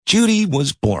Judy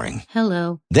was boring.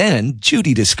 Hello. Then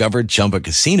Judy discovered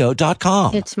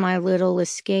ChumbaCasino.com. It's my little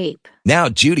escape. Now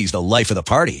Judy's the life of the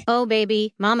party. Oh,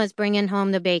 baby, mama's bringing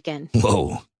home the bacon.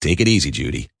 Whoa, take it easy,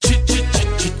 Judy.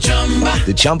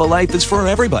 The Chumba life is for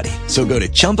everybody. So go to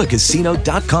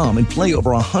ChumbaCasino.com and play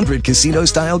over 100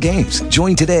 casino-style games.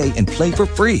 Join today and play for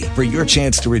free for your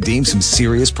chance to redeem some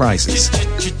serious prizes.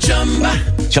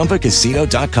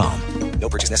 ChumbaCasino.com. No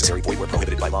purchase necessary. Void where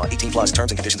prohibited by law. 18 plus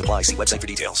terms and conditions apply. See website for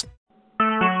details.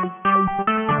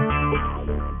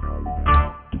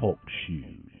 Talk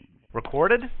shoes.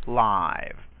 Recorded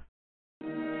live.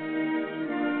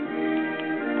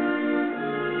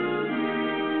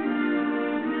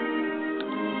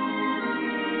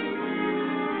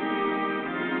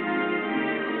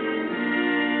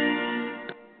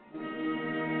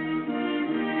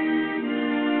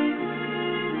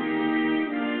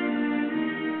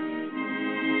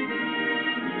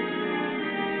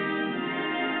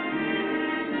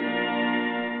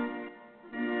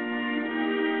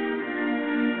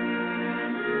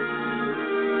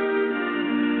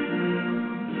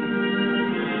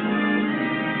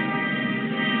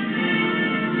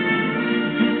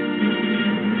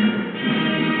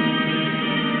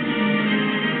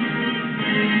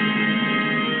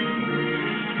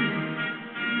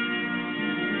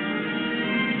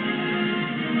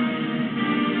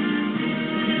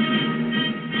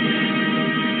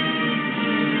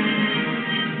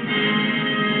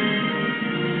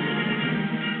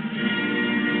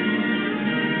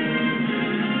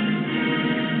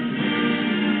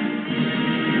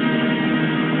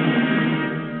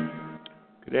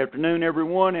 Good afternoon,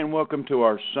 everyone, and welcome to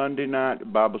our Sunday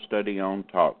night Bible study on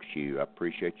TalkShoe. I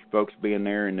appreciate you folks being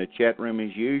there in the chat room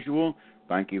as usual.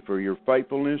 Thank you for your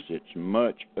faithfulness. It's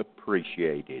much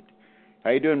appreciated.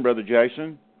 How you doing, Brother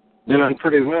Jason? Doing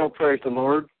pretty well, praise the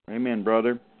Lord. Amen,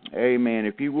 brother. Amen.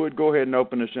 If you would, go ahead and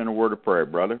open us in a word of prayer,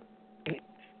 brother.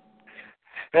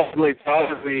 Heavenly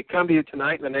Father, we come to you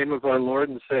tonight in the name of our Lord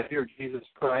and Savior, Jesus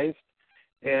Christ,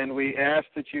 and we ask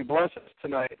that you bless us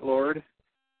tonight, Lord.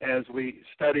 As we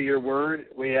study your word,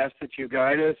 we ask that you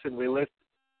guide us, and we lift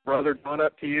Brother Don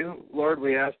up to you. Lord,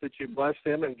 we ask that you bless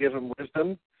him and give him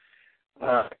wisdom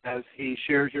as he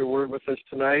shares your word with us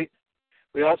tonight.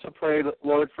 We also pray,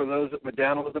 Lord, for those that would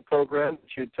download the program,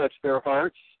 that you'd touch their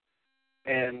hearts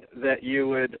and that you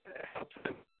would help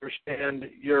them understand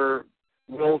your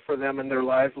will for them in their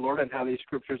lives, Lord, and how these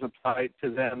scriptures apply to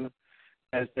them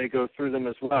as they go through them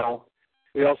as well.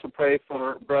 We also pray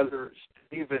for Brother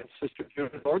Steve and Sister June,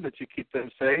 Lord, that you keep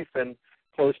them safe and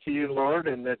close to you, Lord,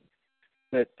 and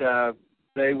that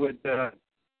they would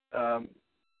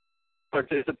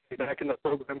participate back in the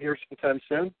program here sometime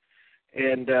soon.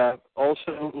 And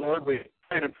also, Lord, we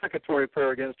pray an imprecatory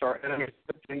prayer against our enemies.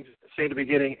 Things seem to be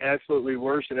getting absolutely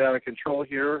worse and out of control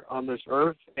here on this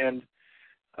earth, and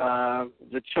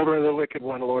the children of the wicked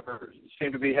one, Lord,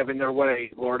 seem to be having their way,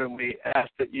 Lord, and we ask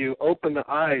that you open the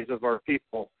eyes of our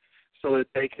people so that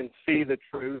they can see the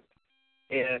truth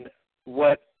and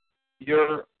what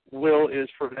your will is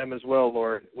for them as well,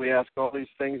 Lord. We ask all these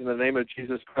things in the name of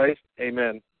Jesus Christ.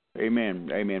 Amen.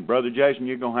 Amen. Amen. Brother Jason,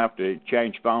 you're going to have to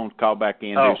change phones, call back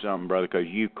in, do something, brother, because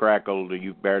you crackled,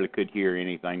 you barely could hear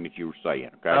anything that you were saying,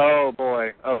 okay? Oh,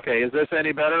 boy. Okay. Is this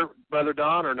any better, Brother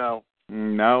Don, or no?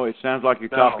 No, it sounds like you're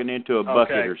talking into a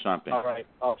bucket or something. All right.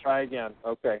 I'll try again.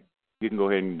 Okay. You can go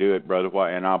ahead and do it, brother,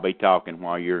 and I'll be talking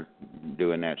while you're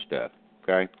doing that stuff,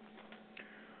 okay?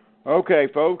 Okay,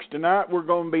 folks, tonight we're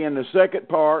going to be in the second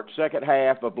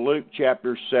half of Luke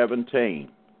chapter 17.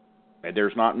 And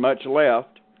there's not much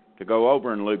left to go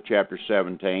over in Luke chapter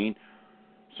 17.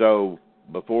 So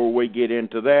before we get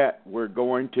into that, we're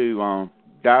going to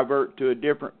divert to a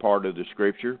different part of the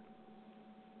Scripture.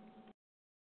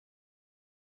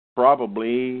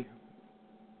 Probably,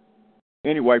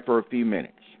 anyway, for a few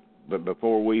minutes. But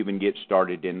before we even get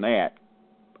started in that,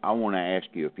 I want to ask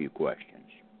you a few questions.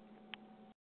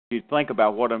 You think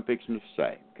about what I'm fixing to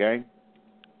say, okay?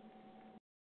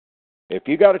 If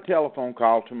you got a telephone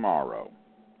call tomorrow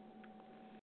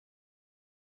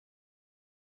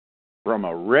from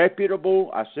a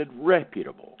reputable, I said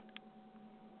reputable,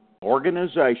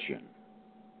 organization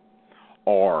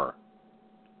or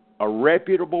a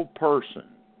reputable person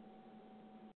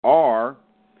or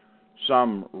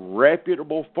some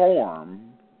reputable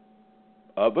form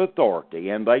of authority,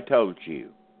 and they told you,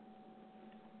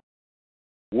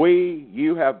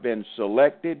 you have been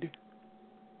selected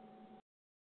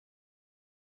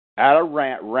at a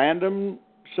random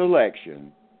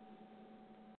selection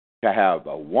to have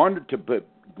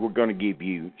we're going to give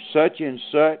you such and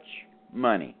such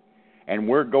money, and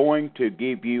we're going to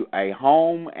give you a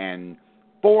home and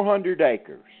 400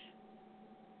 acres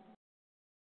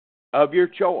of your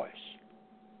choice,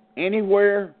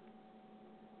 anywhere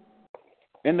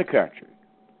in the country.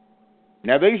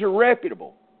 Now, these are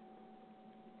reputable.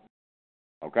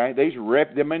 Okay? These are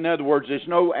reputable. In other words, there's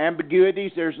no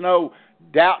ambiguities. There's no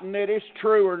doubting that it's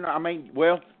true or not. I mean,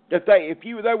 well, if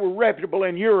they were reputable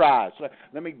in your eyes,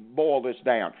 let me boil this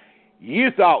down. You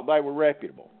thought they were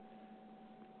reputable.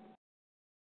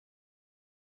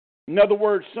 In other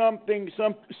words,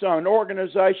 an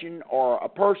organization or a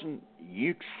person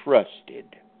you trusted.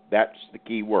 That's the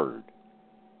key word.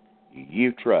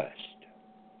 You trust.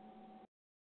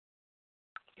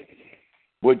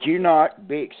 Would you not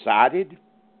be excited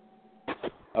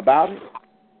about it?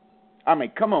 I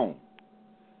mean, come on.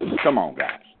 Come on,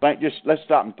 guys. Let's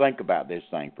stop and think about this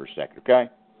thing for a second, okay?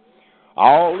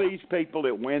 All these people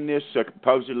that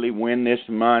supposedly win this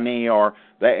money, or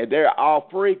they're all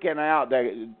freaking out.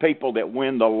 The people that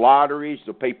win the lotteries,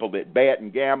 the people that bet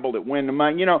and gamble, that win the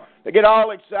money, you know, they get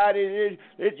all excited.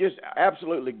 It's just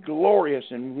absolutely glorious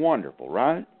and wonderful,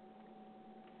 right?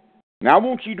 Now, I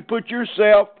want you to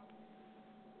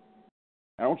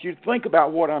I want you to think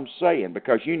about what I'm saying,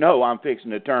 because you know I'm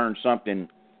fixing to turn something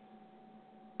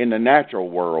in the natural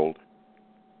world.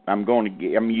 I'm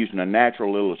using a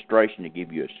natural illustration to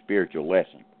give you a spiritual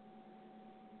lesson.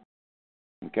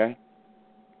 Okay?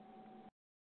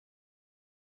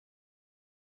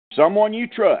 Someone you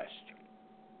trust.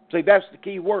 See, that's the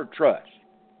key word, trust.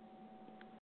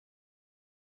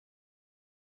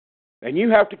 And you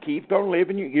have to keep on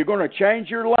living. You're going to change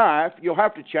your life. You'll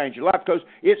have to change your life because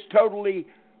it's totally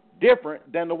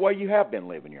different than the way you have been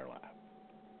living your life.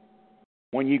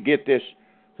 When you get this,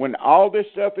 when all this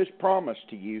stuff is promised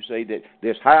to you, see that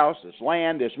this house, this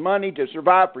land, this money to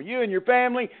survive for you and your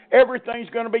family, everything's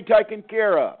going to be taken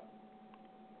care of.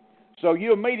 So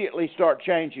you immediately start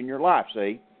changing your life,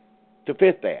 see, to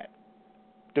fit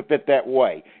that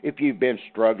way. If you've been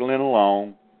struggling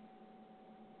along,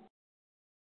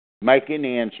 making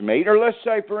ends meet, or let's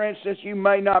say, for instance, you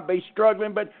may not be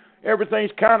struggling, but everything's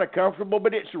kind of comfortable,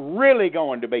 but it's really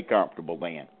going to be comfortable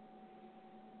then.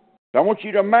 So I want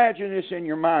you to imagine this in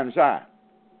your mind's eye.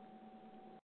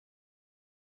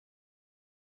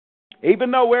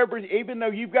 Even though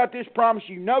you've got this promise,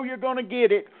 you know you're going to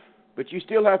get it, but you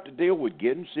still have to deal with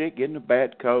getting sick, getting a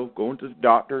bad cold, going to the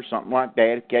doctor or something like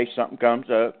that in case something comes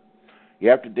up. You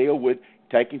have to deal with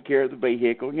taking care of the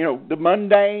vehicle, you know, the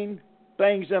mundane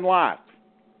things in life.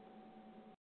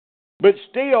 But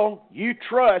still, you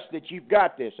trust that you've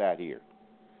got this out here.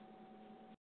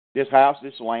 This house,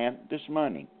 this land, this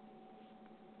money.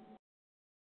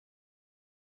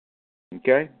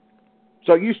 Okay?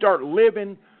 So you start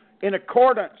living in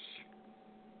accordance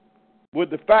with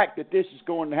the fact that this is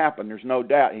going to happen. There's no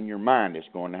doubt in your mind it's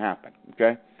going to happen.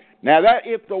 Okay? Now, that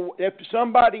if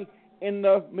somebody in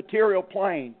the material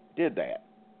plane did that,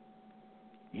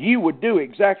 you would do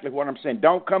exactly what I'm saying.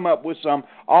 Don't come up with some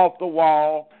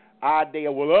off-the-wall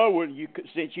idea. Well,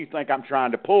 since you think I'm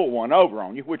trying to pull one over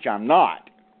on you, which I'm not,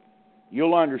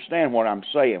 you'll understand what I'm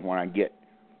saying when I get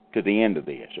to the end of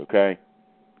this, okay?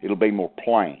 It'll be more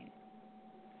plain.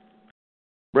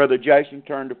 Brother Jason,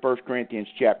 turn to 1 Corinthians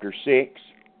chapter 6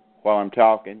 while I'm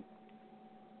talking.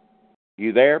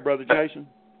 You there, Brother Jason?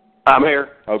 I'm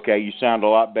here. Okay, you sound a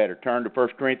lot better. Turn to 1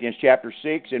 Corinthians chapter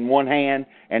 6 in one hand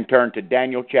and turn to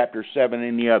Daniel chapter 7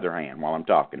 in the other hand while I'm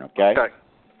talking, okay? Okay.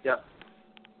 Yeah.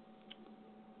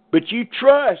 But you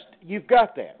trust you've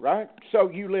got that, right? So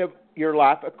you live your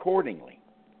life accordingly.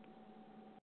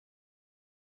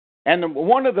 And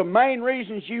one of the main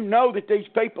reasons you know that these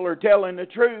people are telling the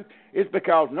truth is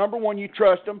because, number one, you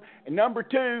trust them, and number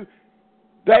two,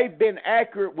 they've been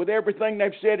accurate with everything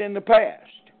they've said in the past.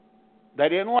 They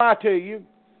didn't lie to you,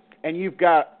 and you've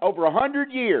got over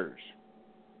 100 years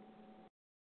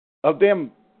of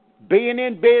them being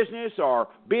in business or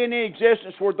being in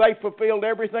existence where they fulfilled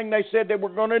everything they said they were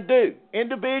going to do,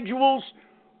 individuals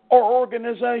or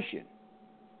organization.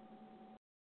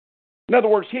 In other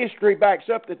words, history backs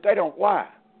up that they don't lie.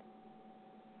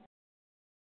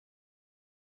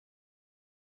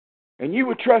 And you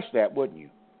would trust that, wouldn't you?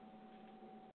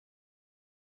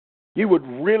 You would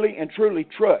really and truly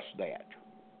trust that.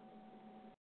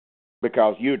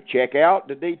 Because you'd check out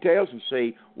the details and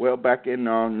see, well, back in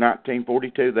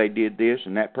 1942 they did this,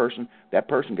 and that person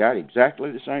got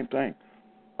exactly the same thing.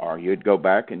 Or you'd go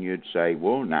back and you'd say,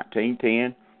 well,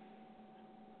 1910,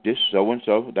 this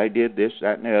so-and-so, they did this,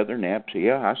 that, and the other, and that.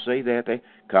 Yeah, I see that. They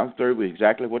come through with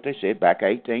exactly what they said. Back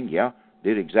 18, yeah,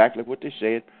 did exactly what they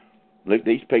said. Look at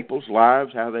these people's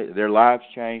lives, how their lives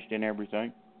changed and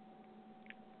everything.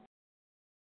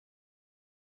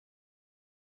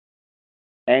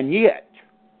 And yet,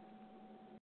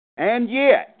 And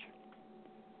yet,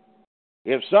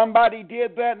 if somebody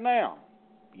did that now,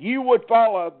 you would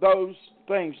follow those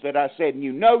things that I said, and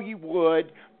you know you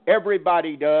would.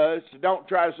 Everybody does. So don't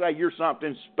try to say you're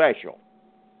something special.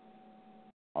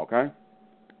 Okay?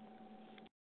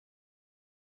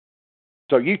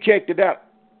 So you checked it out,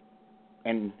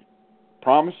 and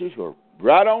promises were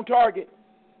right on target.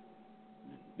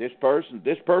 This person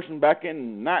back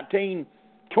in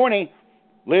 1920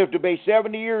 lived to be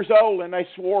 70 years old, and they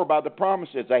swore by the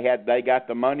promises they had. They got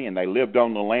the money, and they lived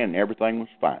on the land, and everything was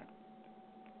fine.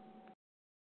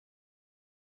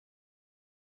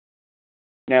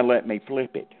 Now let me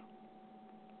flip it.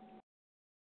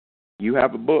 You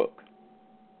have a book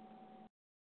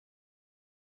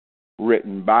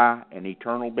written by an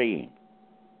eternal being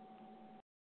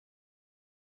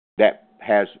that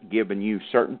has given you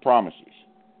certain promises.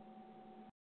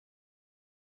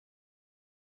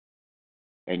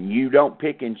 And you don't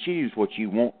pick and choose what you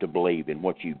want to believe and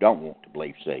what you don't want to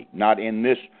believe. See, in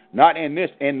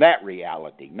that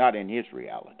reality, not in his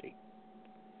reality.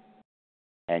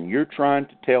 And you're trying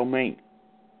to tell me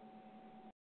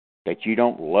that you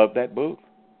don't love that book?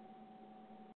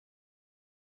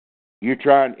 You're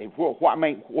trying,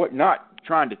 not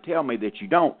trying to tell me that you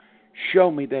don't. Show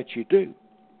me that you do.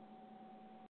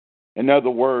 In other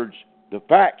words, the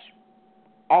facts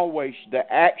always, the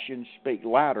actions speak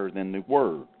louder than the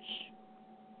words.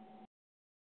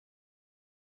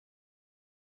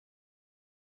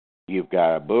 You've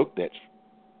got a book that's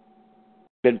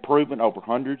been proven over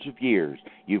hundreds of years.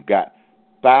 You've got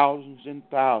thousands and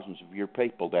thousands of your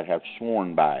people that have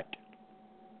sworn by it.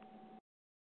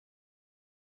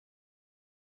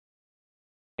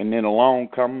 And then along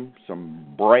come some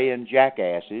braying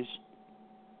jackasses.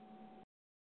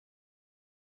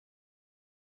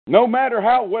 No matter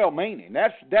how well-meaning,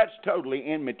 that's totally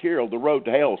immaterial. The road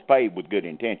to hell is paved with good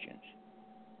intentions.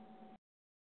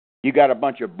 You got a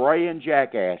bunch of braying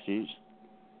jackasses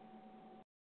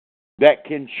that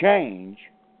can change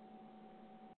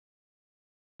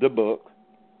the book,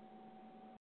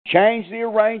 change the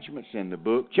arrangements in the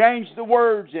book, change the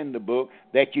words in the book,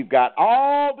 that you've got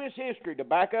all this history to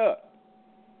back up.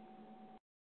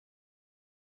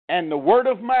 And the word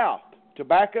of mouth to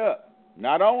back up.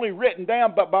 Not only written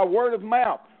down, but by word of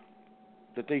mouth,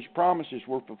 that these promises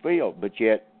were fulfilled. But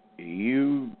yet,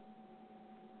 you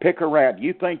pick around.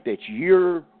 You think that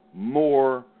you're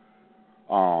more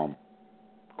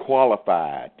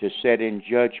qualified to set in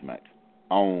judgment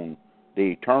on the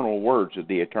eternal words of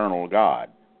the eternal God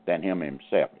than him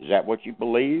himself. Is that what you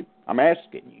believe? I'm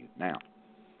asking you now.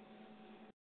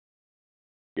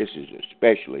 This is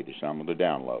especially to some of the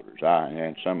downloaders.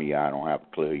 And some of you, I don't have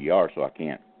a clue who you are, so I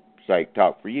can't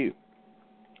talk for you.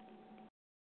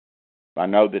 I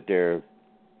know that there are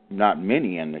not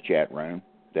many in the chat room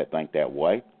that think that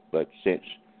way, but since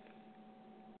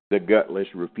the gutless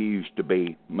refuse to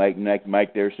make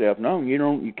themselves known,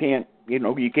 you can't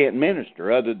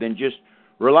minister other than just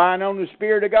relying on the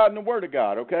Spirit of God and the Word of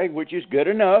God, okay? Which is good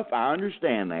enough. I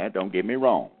understand that. Don't get me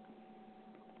wrong.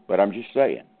 But I'm just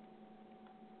saying.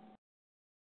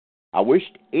 I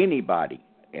wished anybody,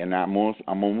 and I'm going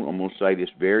to say this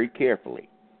very carefully,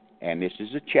 and this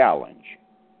is a challenge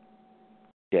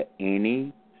to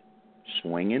any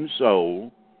swinging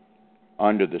soul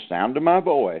under the sound of my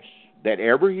voice that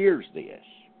ever hears this.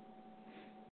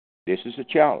 This is a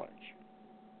challenge.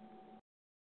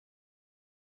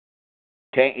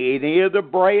 To any of the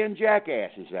braying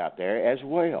jackasses out there as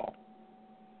well.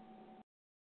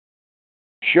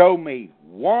 Show me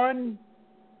one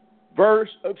verse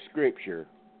of Scripture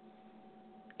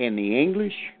in the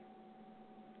English,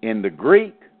 in the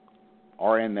Greek,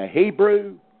 or in the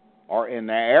Hebrew, or in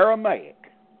the Aramaic.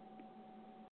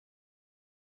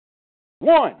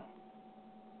 One.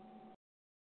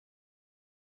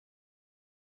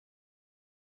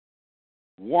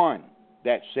 One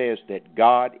that says that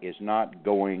God is not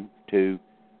going to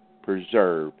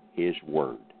preserve His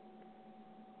Word.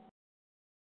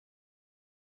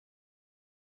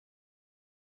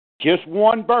 Just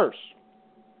one verse.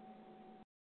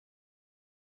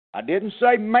 I didn't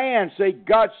say man. See,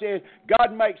 God says,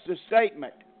 God makes the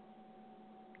statement.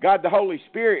 God the Holy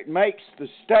Spirit makes the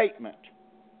statement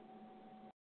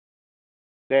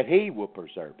that He will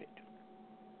preserve it.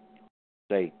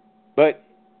 See, but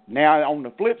now on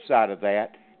the flip side of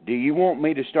that, do you want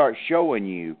me to start showing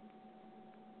you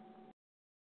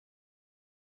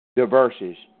the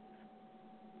verses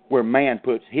where man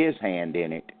puts his hand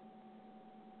in it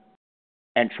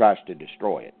and tries to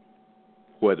destroy it?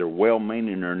 Whether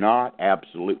well-meaning or not,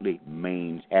 absolutely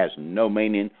has no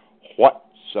meaning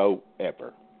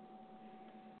whatsoever.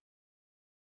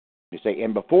 You say,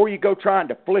 and before you go trying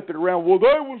to flip it around, well,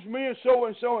 that was me and so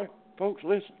and so. Folks,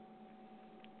 listen.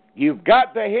 You've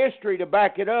got the history to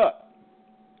back it up.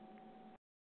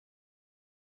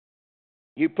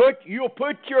 You'll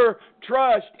put your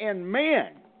trust in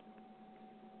men,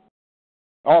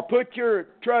 or put your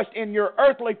trust in your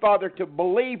earthly father to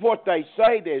believe what they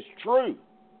say is true.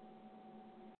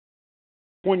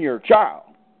 When you're a child,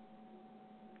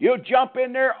 you'll jump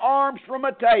in their arms from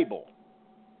a table.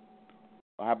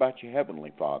 Well, how about your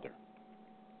heavenly Father?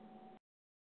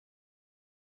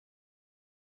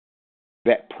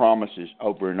 That promises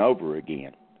over and over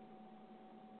again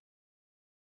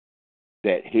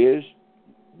that His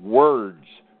words,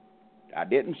 I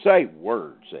didn't say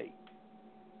words,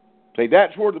 See,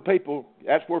 that's where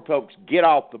folks get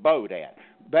off the boat at.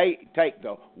 They take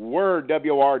the word,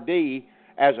 W-O-R-D,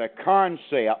 as a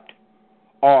concept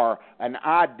or an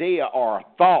idea or a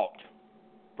thought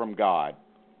from God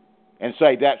and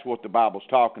say that's what the Bible's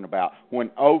talking about, when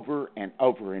over and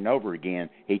over and over again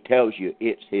He tells you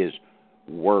it's His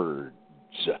words,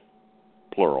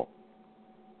 plural.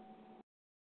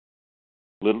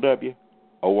 Little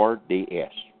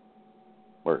W-O-R-D-S.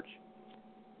 Words.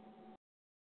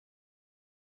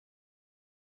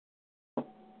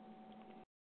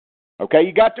 Okay,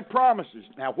 you got the promises.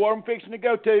 Now, what I'm fixing to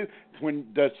go to is when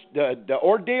the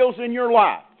ordeals in your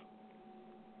life,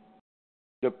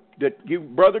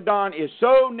 Brother Don is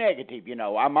so negative, you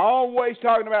know. I'm always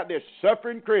talking about this,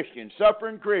 suffering Christians.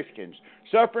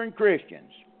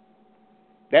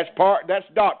 That's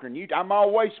doctrine. I'm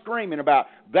always screaming about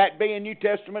that being New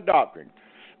Testament doctrine.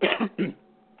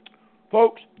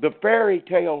 Folks, the fairy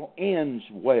tale ends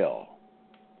well.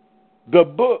 The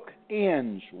book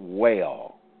ends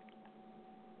well.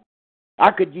 I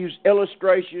could use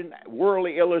illustration,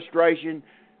 worldly illustration,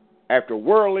 after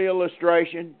worldly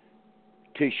illustration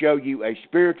to show you a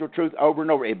spiritual truth over and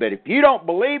over. But if you don't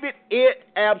believe it, it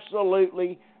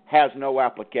absolutely has no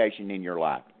application in your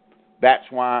life. That's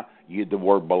why the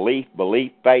word belief,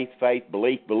 faith,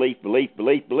 belief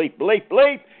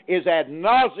is ad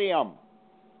nauseum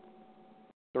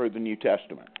through the New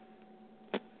Testament.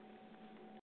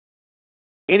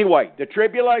 Anyway, the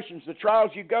tribulations, the trials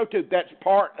you go to, that's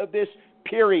part of this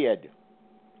period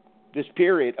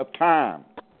of time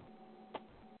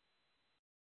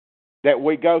that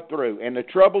we go through. And the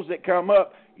troubles that come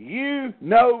up, you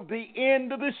know the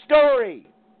end of the story.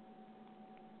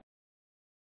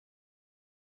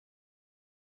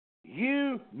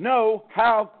 You know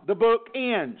how the book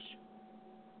ends.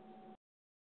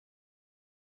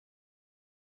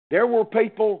 There were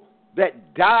people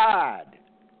that died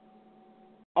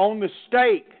on the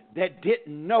stake that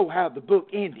didn't know how the book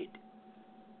ended.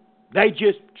 They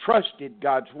just trusted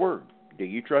God's Word. Do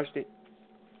you trust it?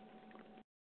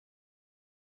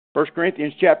 1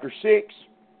 Corinthians chapter 6,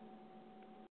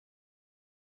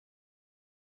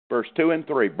 verse 2 and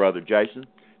 3, Brother Jason.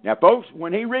 Now, folks,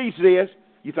 when he reads this,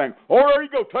 you think, oh, there you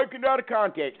go, taking it out of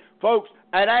context. Folks,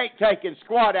 it ain't taking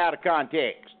squat out of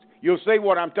context. You'll see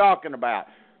what I'm talking about.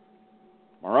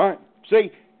 All right?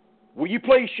 See, will you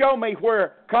please show me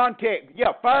where context,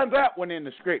 find that one in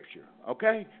the Scripture,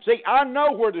 okay? See, I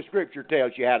know where the Scripture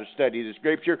tells you how to study the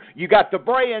Scripture. You got the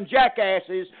braying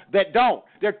jackasses that don't.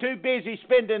 They're too busy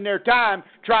spending their time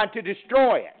trying to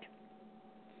destroy it.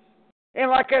 And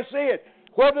like I said,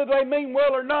 whether they mean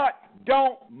well or not,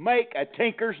 don't make a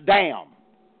tinker's dam.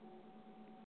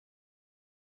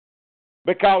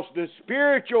 Because the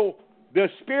spiritual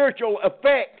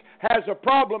effect has a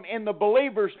problem in the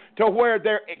believers to where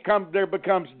there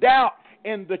becomes doubt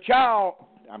in the child.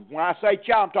 When I say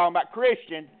child, I'm talking about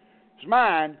Christian's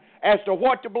mind as to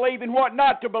what to believe and what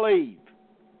not to believe.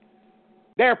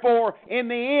 Therefore, in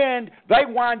the end,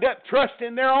 they wind up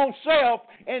trusting their own self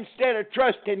instead of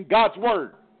trusting God's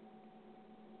Word.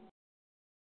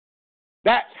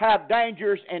 That's how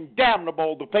dangerous and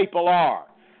damnable the people are.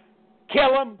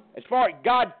 Kill them, as far as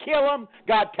God kill them,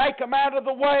 God take them out of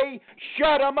the way,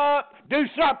 shut them up, do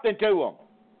something to them.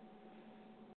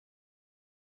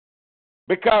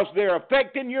 Because they're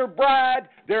affecting your bride,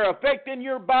 they're affecting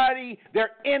your body,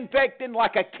 they're infecting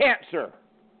like a cancer.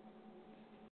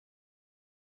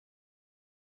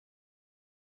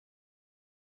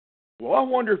 Well, I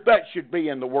wonder if that should be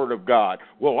in the Word of God.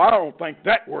 Well, I don't think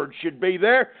that word should be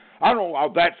there. I don't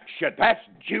know, that's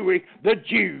Jewish. The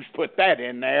Jews put that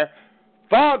in there.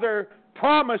 Father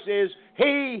promises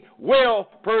He will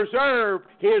preserve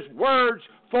His words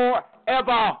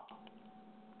forever.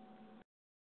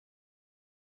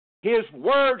 His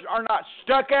words are not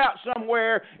stuck out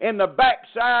somewhere in the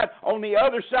backside, on the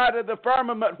other side of the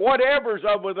firmament, whatever's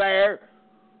over there,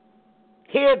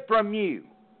 hid from you.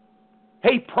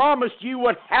 He promised you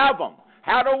would have them.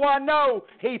 How do I know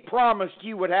He promised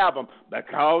you would have them?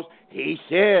 Because He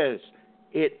says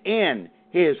it in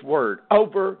His Word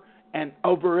over and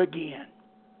over again.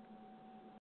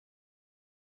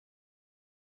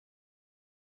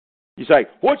 You say,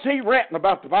 what's he ranting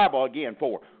about the Bible again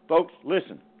for? Folks,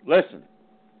 listen.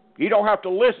 You don't have to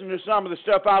listen to some of the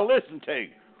stuff I listen to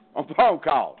on phone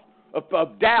calls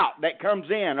of doubt that comes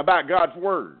in about God's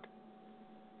Word.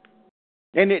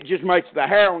 And it just makes the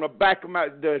hair on the back of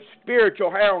the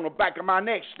spiritual hair on the back of my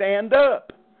neck stand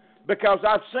up. Because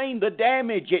I've seen the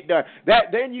damage it does.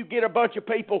 Then you get a bunch of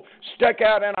people stuck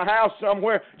out in a house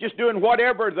somewhere just doing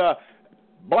whatever the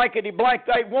blankety-blank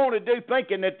they want to do,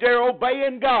 thinking that they're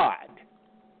obeying God.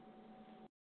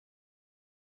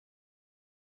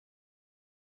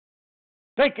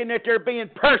 Thinking that they're being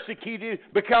persecuted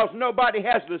because nobody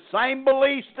has the same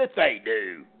beliefs that they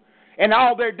do. And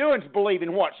all they're doing is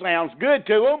believing what sounds good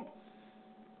to them.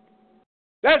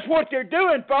 That's what they're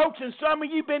doing, folks, and some of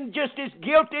you have been just as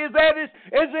guilty as that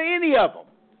as any of them.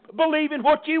 Believing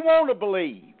what you want to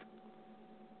believe.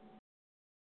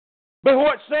 But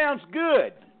what sounds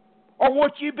good, or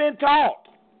what you've been taught.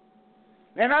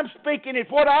 And I'm speaking at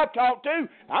what I've taught too.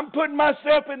 I'm putting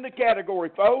myself in the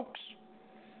category, folks.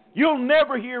 You'll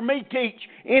never hear me teach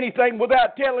anything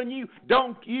without telling you,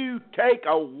 don't you take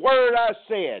a word I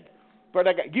said. But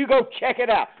you go check it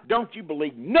out. Don't you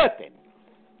believe nothing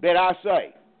that I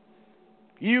say.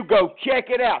 You go check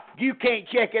it out. You can't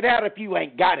check it out if you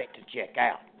ain't got it to check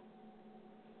out.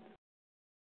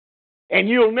 And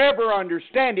you'll never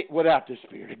understand it without the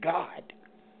Spirit of God.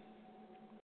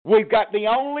 We've got the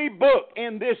only book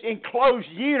in this enclosed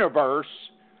universe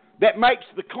that makes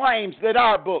the claims that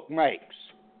our book makes.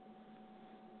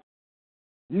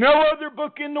 No other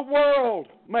book in the world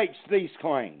makes these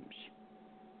claims.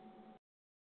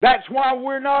 That's why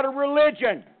we're not a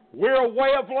religion. We're a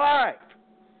way of life.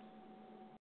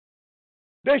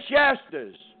 The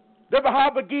Shastas, the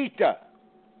Bhagavad Gita,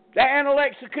 the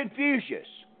Analects of Confucius,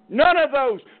 none of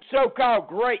those so-called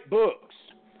great books.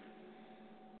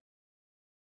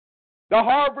 The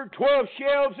Harvard 12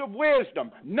 Shelves of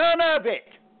Wisdom, none of it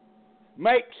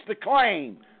makes the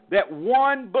claim that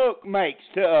one book makes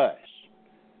to us.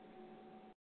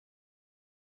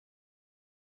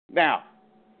 Now,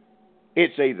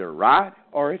 it's either right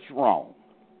or it's wrong.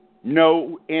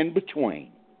 No in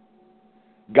between.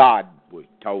 God was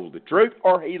told the truth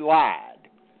or He lied.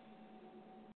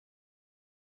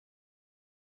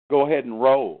 Go ahead and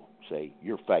roll. See,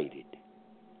 you're fated.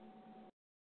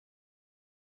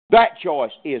 That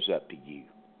choice is up to you.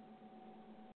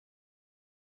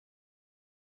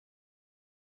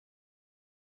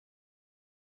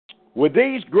 With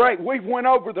these we've went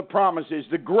over the promises,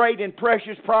 the great and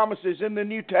precious promises in the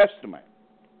New Testament.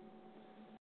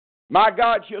 My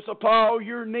God shall supply all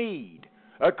your need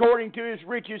according to His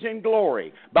riches in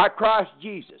glory by Christ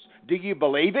Jesus. Do you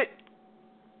believe it?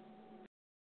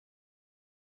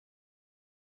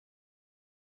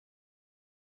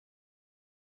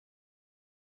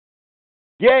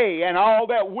 Yea, and all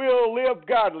that will live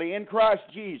godly in Christ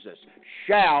Jesus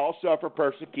shall suffer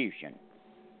persecution.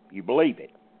 You believe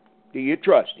it? Do you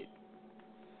trust it?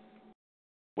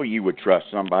 Well, you would trust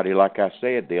somebody, like I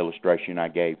said, the illustration I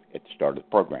gave at the start of the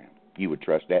program. You would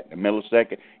trust that in a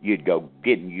millisecond. You'd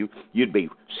you'd be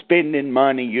spending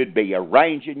money. You'd be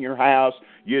arranging your house.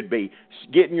 You'd be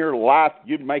getting your life.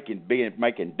 You'd be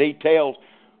making details,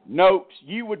 notes.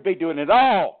 You would be doing it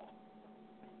all.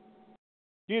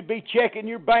 You'd be checking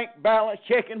your bank balance,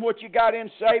 checking what you got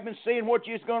in savings, seeing what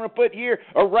you're going to put here,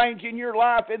 arranging your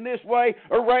life in this way,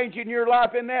 arranging your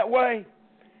life in that way.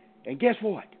 And guess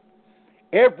what?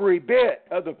 Every bit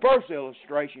of the first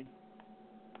illustration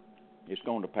is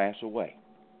going to pass away.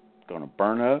 It's going to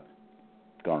burn up.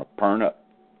 It's going to burn up.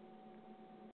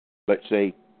 But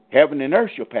see, heaven and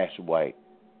earth shall pass away,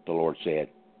 the Lord said,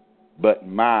 but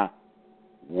my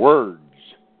words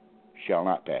shall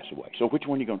not pass away. So which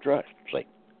one are you going to trust? See,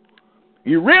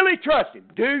 you really trust Him?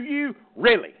 Do you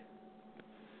really?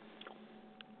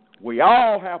 We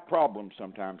all have problems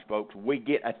sometimes, folks. We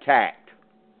get attacked.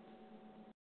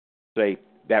 See,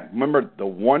 remember the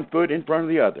one foot in front of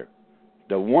the other.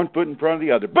 The one foot in front of the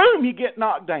other. Boom, you get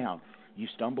knocked down. You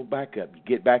stumble back up. You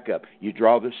get back up. You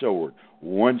draw the sword.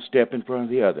 One step in front of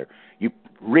the other. You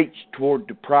reach toward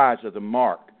the prize of the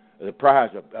mark, the prize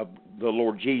of the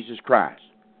Lord Jesus Christ.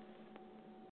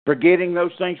 Forgetting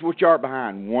those things which are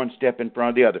behind, one step in front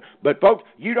of the other. But folks,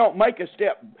 you don't make a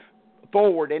step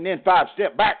forward and then 5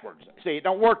 steps backwards. See, it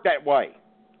don't work that way.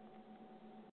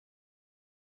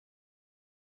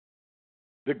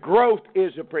 The growth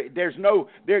is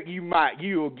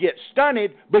you'll get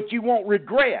stunted, but you won't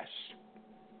regress.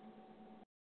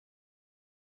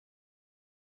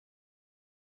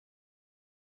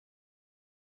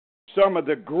 some of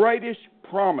the greatest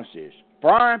promises.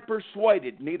 For I am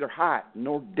persuaded neither height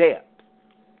nor depth,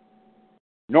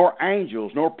 nor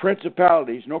angels, nor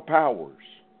principalities, nor powers,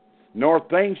 nor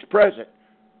things present,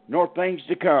 nor things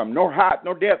to come, nor height,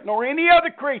 nor depth, nor any other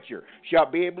creature shall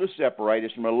be able to separate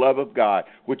us from the love of God,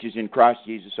 which is in Christ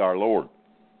Jesus our Lord.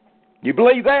 Do you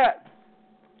believe that?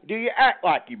 Do you act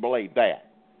like you believe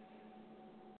that?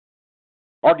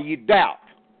 Or do you doubt?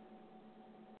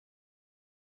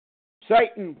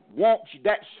 Satan wants you,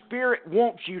 that spirit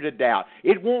wants you to doubt.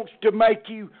 It wants to make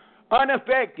you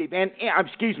ineffective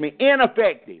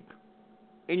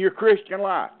in your Christian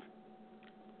life.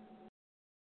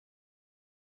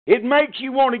 It makes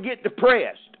you want to get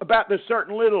depressed about the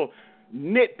certain little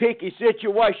nitpicky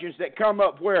situations that come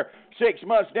up where 6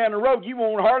 months down the road you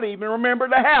won't hardly even remember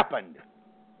they happened.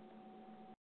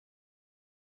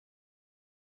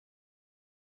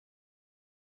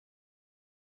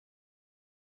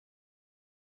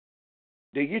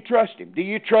 Do you trust Him? Do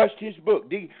you trust His book?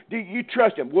 Do you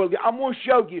trust Him? Well, I'm going to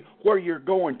show you where you're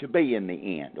going to be in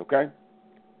the end, okay?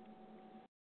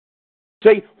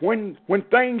 See, when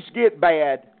things get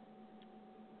bad,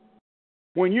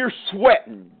 when you're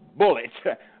sweating bullets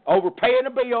over paying a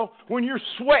bill, when you're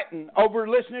sweating over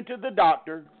listening to the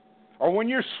doctor, or when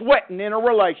you're sweating in a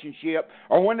relationship,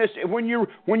 or when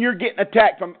you're getting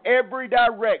attacked from every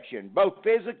direction, both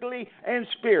physically and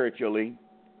spiritually,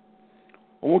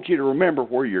 I want you to remember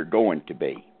where you're going to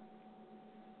be.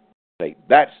 See,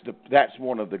 that's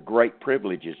one of the great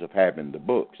privileges of having the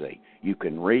book. See, you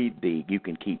can you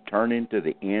can keep turning to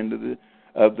the end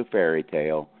of the fairy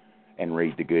tale and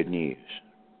read the good news.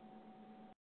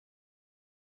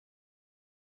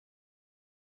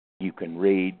 You can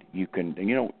read, you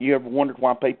ever wondered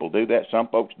why people do that? Some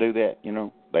folks do that,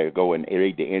 They go and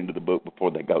read the end of the book before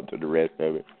they go to the rest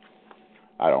of it.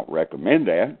 I don't recommend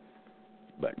that,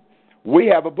 but we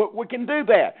have a book we can do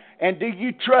that. And do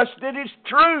you trust that it's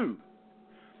true?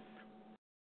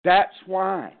 That's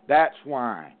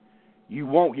why you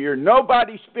won't hear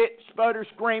nobody spit, sputter,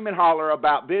 scream, and holler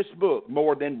about this book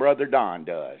more than Brother Don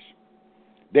does.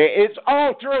 It's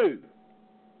all true.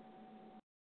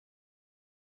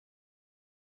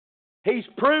 He's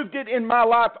proved it in my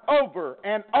life over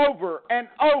and over and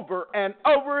over and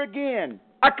over again.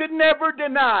 I could never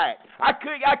deny it. I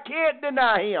can't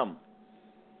deny Him.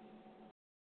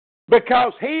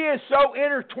 Because He is so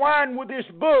intertwined with this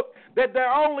book that the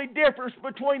only difference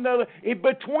between the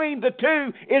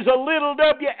two is a little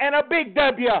W and a big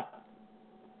W.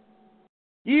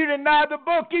 You deny the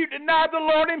book, you deny the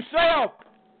Lord Himself.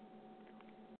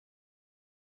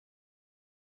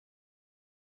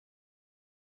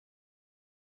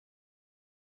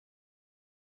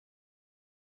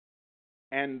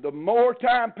 And the more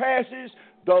time passes,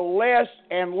 the less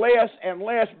and less and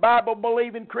less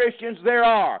Bible-believing Christians there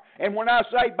are. And when I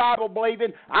say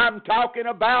Bible-believing, I'm talking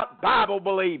about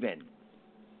Bible-believing.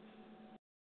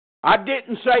 I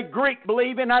didn't say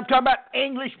Greek-believing. I'm talking about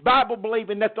English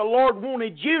Bible-believing that the Lord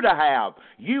wanted you to have.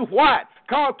 You white,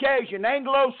 Caucasian,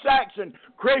 Anglo-Saxon,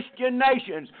 Christian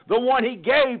nations, the one He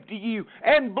gave to you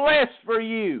and blessed for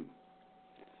you.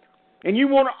 And you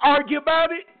want to argue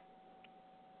about it?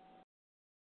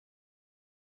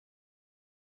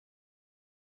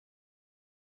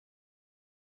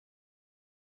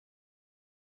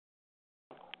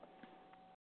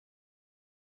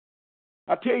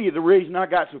 I'll tell you the reason I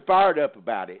got so fired up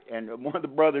about it, and one of the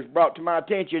brothers brought to my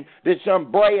attention that some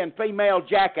braying female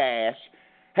jackass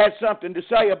had something to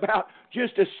say about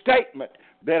just a statement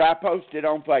that I posted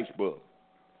on Facebook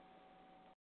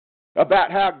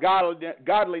about how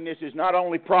godliness is not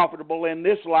only profitable in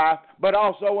this life, but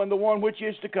also in the one which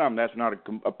is to come. That's not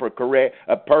a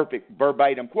perfect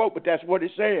verbatim quote, but that's what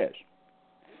it says.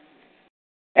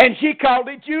 And she called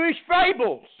it Jewish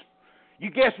fables. You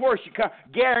guess where she comes?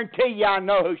 Guarantee you I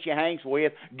know who she hangs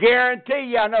with. Guarantee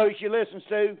you I know who she listens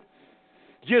to.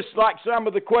 Just like some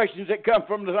of the questions that come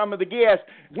from some of the guests,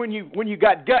 when you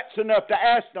got guts enough to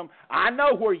ask them, I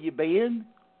know where you been.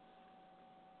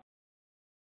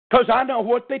 Because I know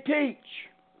what they teach.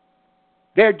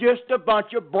 They're just a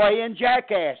bunch of braying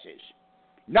jackasses.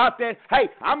 Not that, hey,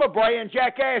 I'm a braying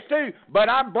jackass too, but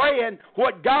I'm braying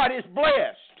what God has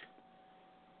blessed.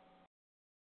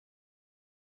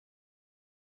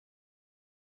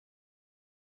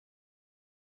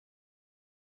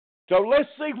 So let's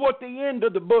see what the end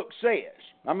of the book says.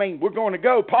 I mean,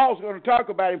 Paul's going to talk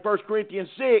about it in 1 Corinthians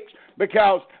 6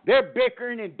 because they're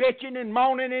bickering and bitching and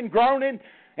moaning and groaning,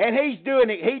 and he's doing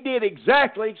it. He did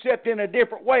exactly, except in a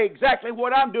different way, exactly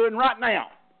what I'm doing right now.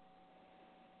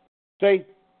 See?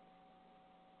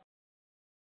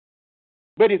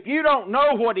 But if you don't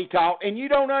know what he taught and you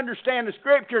don't understand the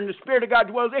Scripture and the Spirit of God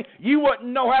dwells in you, wouldn't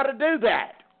know how to do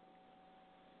that.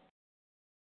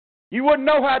 You wouldn't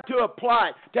know how to apply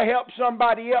it to help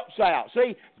somebody else out.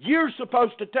 See, you're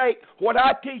supposed to take what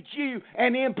I teach you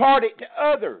and impart it to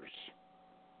others.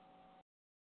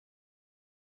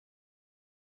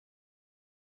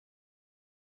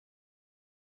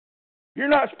 You're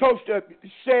not supposed to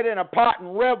sit in a pot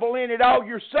and revel in it all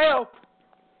yourself.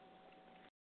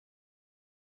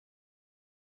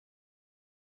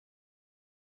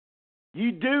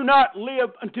 You do not live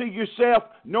unto yourself,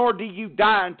 nor do you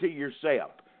die unto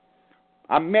yourself.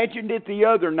 I mentioned it the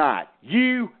other night.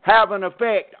 You have an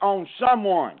effect on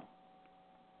someone.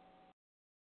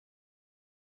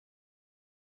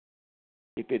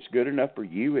 If it's good enough for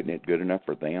you, isn't it good enough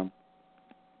for them?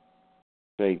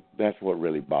 See, that's what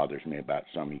really bothers me about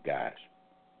some of you guys.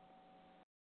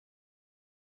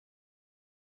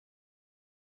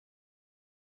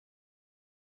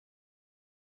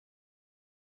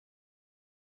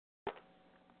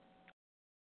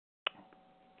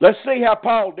 Let's see how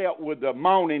Paul dealt with the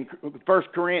moaning,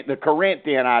 the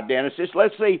Corinthian identities.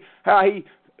 Let's see how he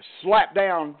slapped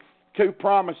down two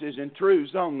promises and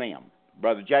truths on them.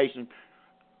 Brother Jason,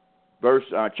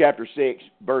 chapter 6,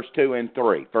 verse 2 and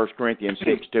 3. 1 Corinthians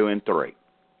 6, 2 and 3.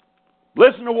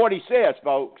 Listen to what he says,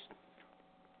 folks.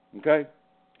 Okay?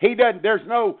 He doesn't, there's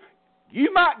no,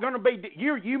 you might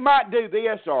do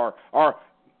this, or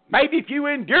maybe if you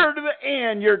endure to the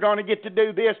end, you're going to get to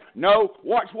do this. No,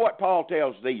 watch what Paul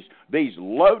tells these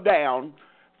low-down,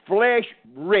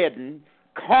 flesh-ridden,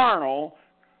 carnal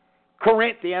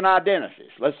Corinthian identities.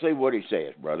 Let's see what he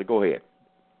says, brother. Go ahead.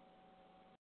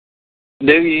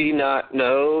 Do ye not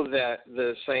know that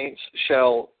the saints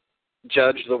shall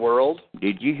judge the world?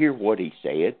 Did you hear what he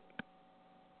said?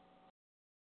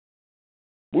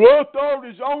 Well, I thought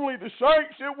it's only the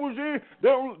saints that was in.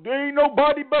 There ain't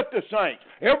nobody but the saints.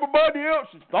 Everybody else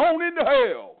is thrown into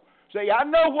hell. See, I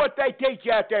know what they teach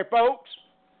out there, folks.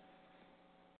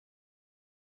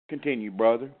 Continue,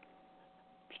 brother.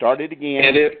 Start it again.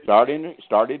 Start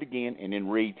it again, and then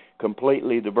read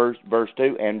completely the verse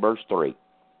 2 and verse 3.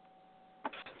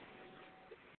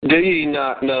 Do ye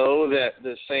not know that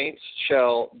the saints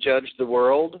shall judge the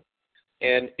world?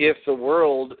 And if the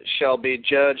world shall be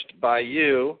judged by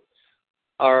you,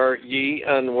 are ye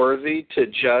unworthy to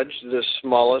judge the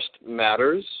smallest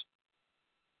matters?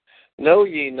 Know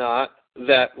ye not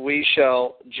that we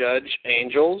shall judge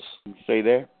angels? See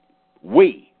there?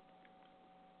 We.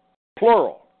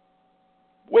 Plural.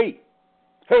 We.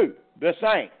 Who? The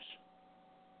saints.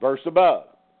 Verse above.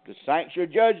 The saints shall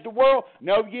judge the world.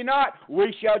 Know ye not?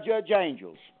 We shall judge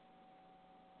angels.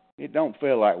 It don't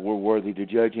feel like we're worthy to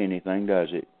judge anything, does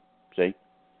it? See?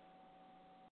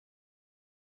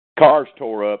 Car's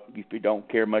tore up if you don't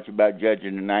care much about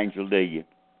judging an angel, do you?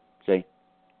 See?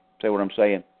 See what I'm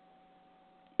saying?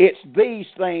 It's these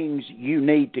things you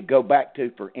need to go back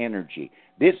to for energy.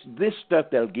 This stuff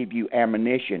that'll give you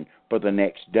ammunition for the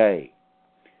next day.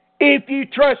 If you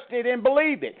trust it and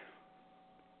believe it.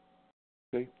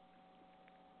 See?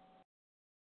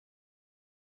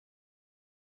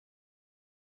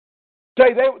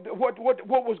 Say what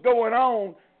was going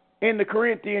on in the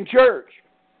Corinthian church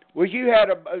was you had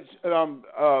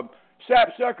a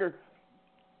sapsucker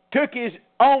took his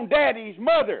own daddy's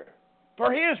mother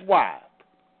for his wife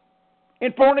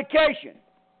in fornication,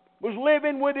 was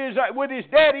living with his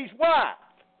daddy's wife.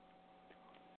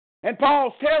 And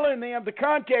Paul's telling them, the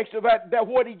context of that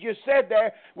what he just said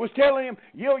there was telling him,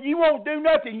 you won't do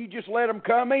nothing, you just let them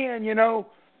come in, you know.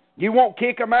 You won't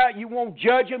kick them out. You won't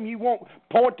judge them. You won't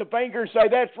point the finger and say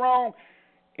that's wrong.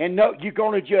 And no, you're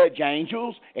going to judge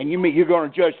angels, and you're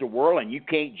going to judge the world, and you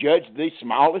can't judge the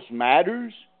smallest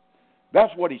matters.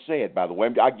 That's what he said, by the way.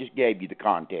 I just gave you the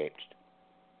context.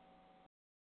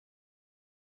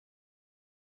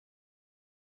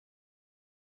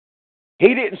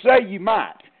 He didn't say you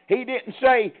might. He didn't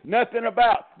say nothing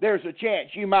about there's a chance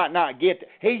you might not get it.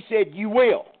 He said you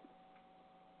will.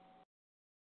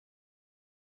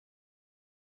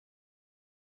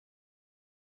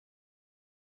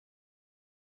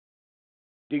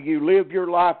 Do you live your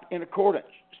life in accordance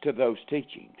to those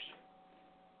teachings?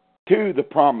 To the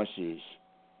promises,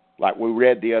 like we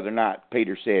read the other night,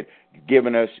 Peter said,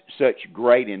 given us such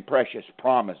great and precious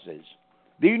promises.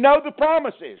 Do you know the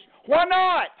promises? Why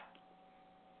not?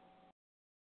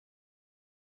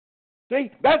 See,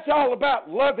 that's all about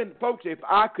loving, folks. If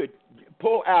I could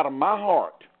pull out of my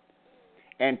heart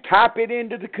and type it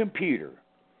into the computer,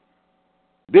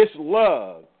 this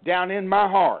love down in my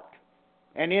heart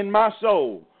and in my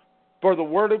soul for the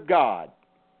Word of God,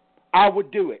 I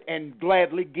would do it and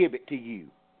gladly give it to you.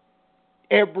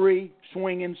 every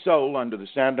swinging soul under the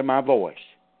sound of my voice.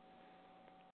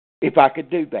 If I could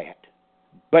do that.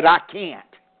 But I can't.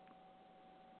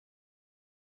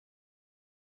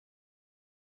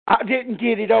 I didn't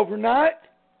get it overnight.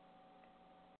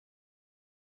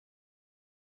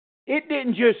 It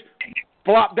didn't just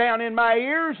flop down in my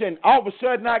ears and all of a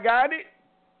sudden I got it.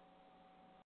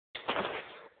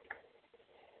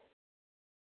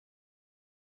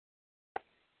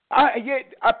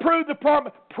 I proved the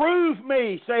promise. Prove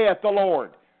me, saith the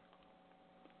Lord.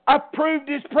 I've proved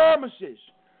His promises.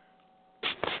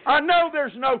 I know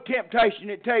there's no temptation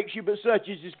that takes you but such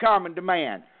as is common to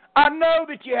man. I know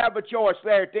that you have a choice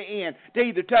there at the end to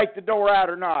either take the door out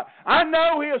or not. I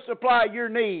know He'll supply your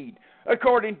need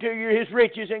according to His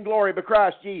riches and glory by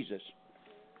Christ Jesus.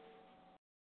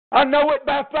 I know it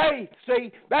by faith.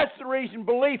 See, that's the reason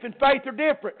belief and faith are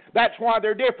different. That's why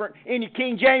they're different in your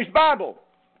King James Bible.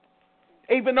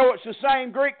 Even though it's the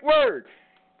same Greek word.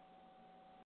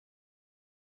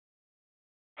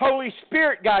 Holy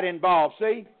Spirit got involved,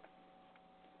 see?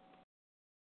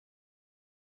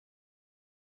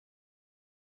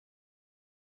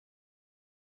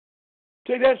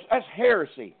 See, that's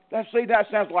heresy. That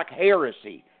sounds like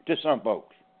heresy to some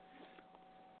folks.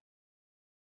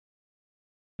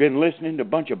 Been listening to a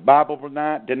bunch of Bible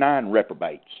denying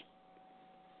reprobates.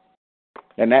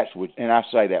 And I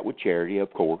say that with charity,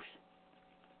 of course.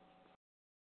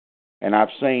 And I've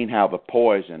seen how the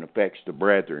poison affects the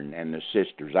brethren and the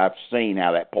sisters. I've seen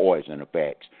how that poison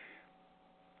affects.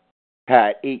 How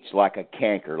it eats like a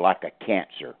canker, like a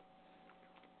cancer.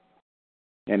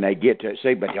 And they get to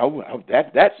say, but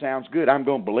that sounds good. I'm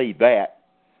going to believe that.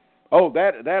 Oh,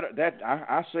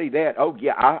 I see that. Oh,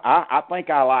 yeah, I think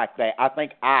I like that. I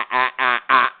think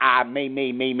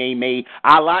me.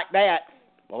 I like that.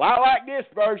 Well, I like this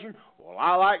version. Well,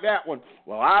 I like that one.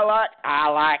 Well, I like.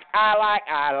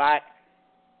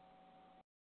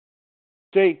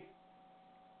 See,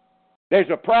 there's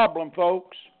a problem,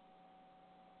 folks.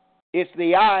 It's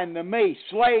the I and the me.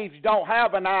 Slaves don't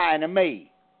have an I and a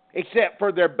me, except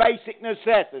for their basic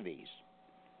necessities.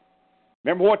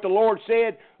 Remember what the Lord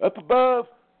said up above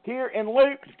here in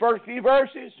Luke, the first few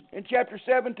verses in chapter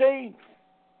 17?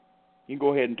 You can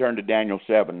go ahead and turn to Daniel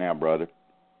 7 now, brother,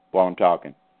 while I'm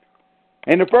talking.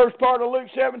 In the first part of Luke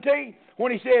 17,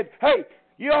 when He said, hey,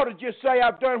 you ought to just say,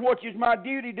 I've done what is my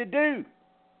duty to do.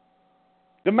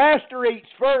 The master eats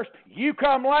first, you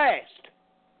come last.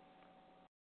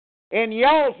 In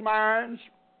y'all's minds,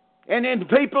 and in the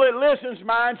people that listen's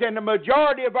minds, and the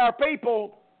majority of our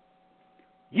people,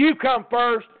 you come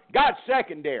first, God's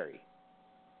secondary.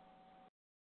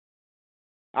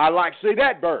 I'd like to see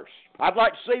that verse. I'd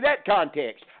like to see that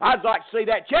context. I'd like to see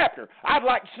that chapter. I'd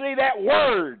like to see that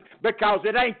word, because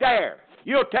it ain't there.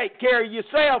 You'll take care of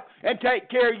yourself and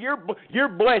take care of your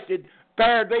blessed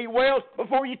fare thee well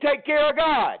before you take care of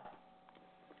God.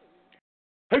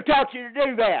 Who taught you to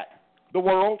do that? The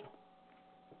world?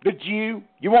 The Jew?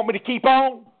 You want me to keep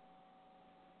on?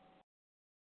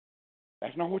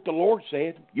 That's not what the Lord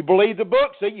said. You believe the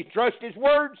book, see, you trust His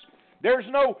words. There's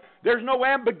no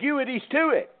ambiguities to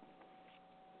it.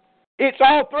 It's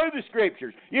all through the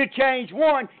Scriptures. You change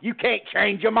one, you can't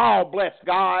change them all, bless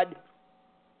God.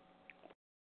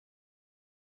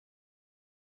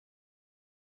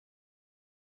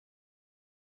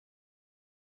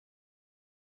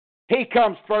 He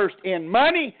comes first in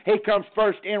money. He comes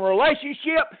first in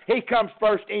relationship. He comes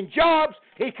first in jobs.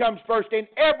 He comes first in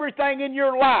everything in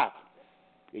your life.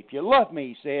 If you love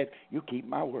me, He said, you keep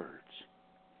my words.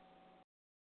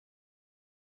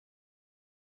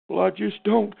 Well, I just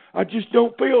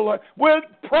don't feel like. Well,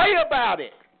 pray about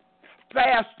it.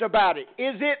 Fast about it.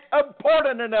 Is it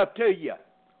important enough to you?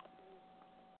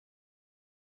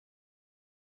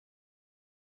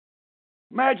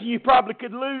 Imagine you probably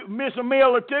could miss a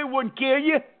meal or two, wouldn't kill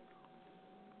you.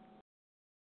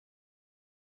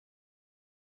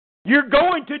 You're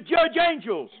going to judge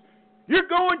angels. You're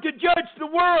going to judge the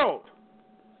world.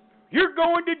 You're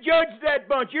going to judge that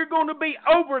bunch. You're going to be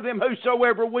over them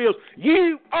whosoever wills.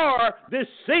 You are the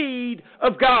seed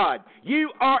of God.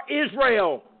 You are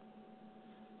Israel.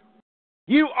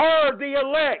 You are the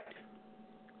elect.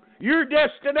 Your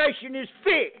destination is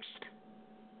fixed.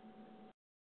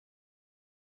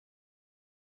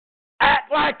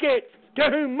 Act like it. To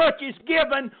whom much is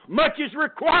given, much is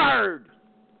required.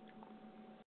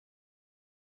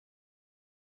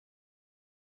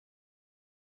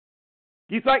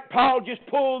 You think Paul just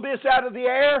pulled this out of the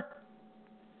air?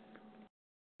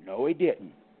 No, he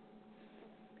didn't.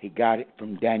 He got it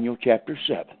from Daniel chapter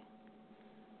 7.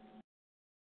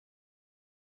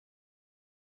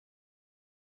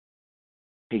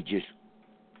 He just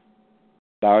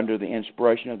by under the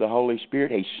inspiration of the Holy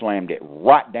Spirit, he slammed it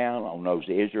right down on those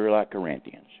Israelite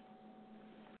Corinthians.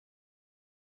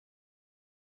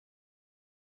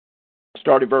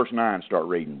 Start at verse 9, start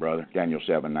reading, brother. Daniel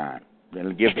 7:9.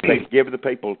 And give the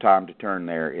people time to turn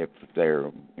there if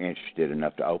they're interested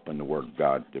enough to open the Word of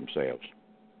God themselves.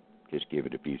 Just give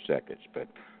it a few seconds. But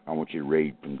I want you to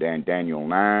read from Daniel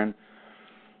 9,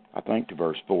 I think, to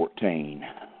verse 14.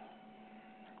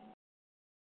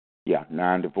 Yeah,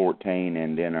 9 to 14,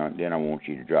 and then I want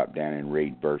you to drop down and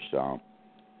read verse,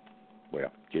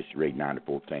 just read 9 to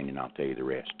 14, and I'll tell you the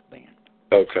rest then.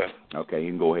 Okay. Okay, you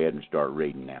can go ahead and start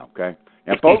reading now, okay?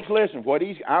 Now, folks, listen,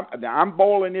 I'm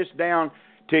boiling this down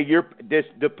to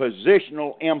the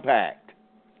positional impact,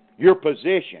 your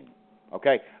position,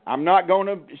 okay? I'm not going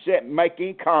to make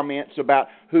any comments about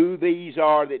who these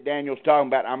are that Daniel's talking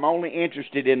about. I'm only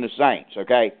interested in the saints,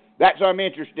 okay? That's what I'm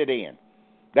interested in.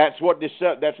 That's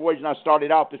the reason I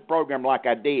started off this program like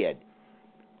I did.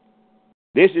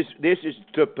 This is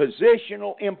the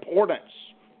positional importance.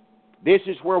 This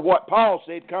is where what Paul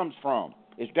said comes from.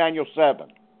 It's Daniel 7.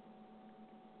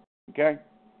 Okay?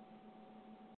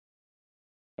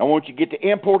 I want you to get the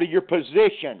import of your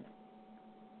position.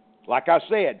 Like I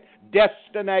said,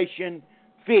 destination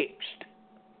fixed.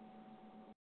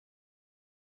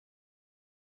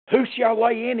 Who shall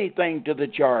lay anything to the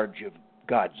charge of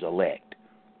God's elect?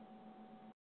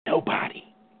 Nobody.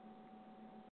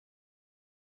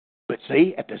 But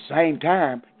see, at the same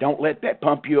time, don't let that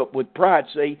pump you up with pride.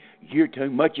 See, you're too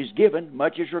much is given,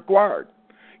 much is required.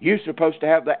 You're supposed to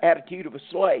have the attitude of a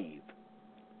slave,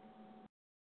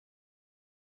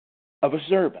 of a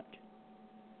servant.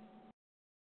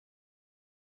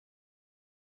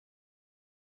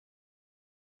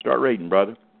 Start reading,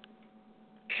 brother.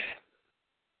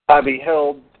 I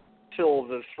beheld till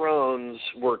the thrones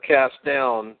were cast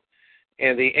down,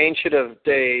 and the Ancient of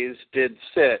Days did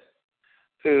sit,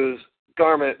 whose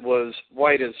garment was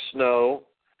white as snow,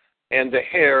 and the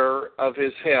hair of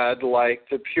his head like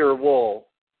the pure wool.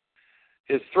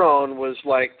 His throne was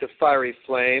like the fiery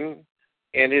flame,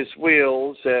 and his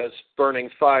wheels as burning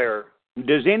fire.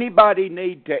 Does anybody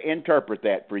need to interpret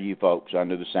that for you folks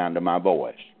under the sound of my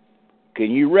voice? Can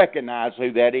you recognize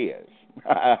who that is?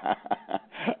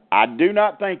 I do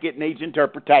not think it needs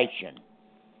interpretation.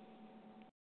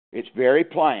 It's very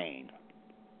plain.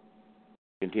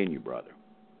 Continue, brother.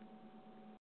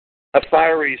 A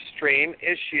fiery stream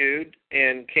issued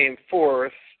and came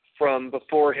forth from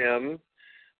before him.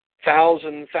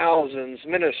 Thousands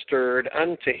ministered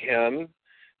unto him,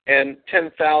 and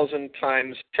 10,000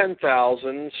 times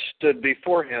 10,000 stood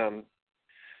before him.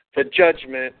 The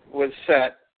judgment was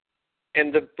set,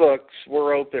 and the books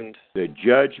were opened. The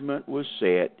judgment was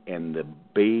set, and the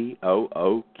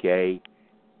BOOKS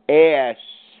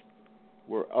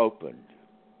were opened.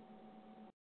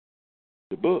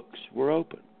 The books were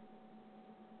opened.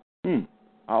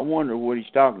 I wonder what he's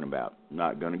talking about. I'm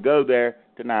not going to go there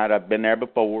tonight. I've been there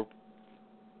before.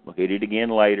 We'll hit it again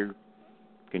later.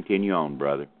 Continue on,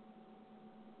 brother.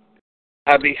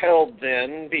 I beheld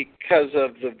then, because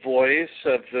of the voice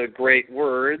of the great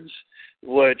words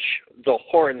which the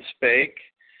horn spake,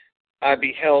 I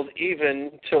beheld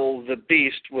even till the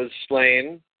beast was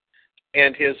slain,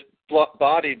 and his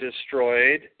body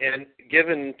destroyed, and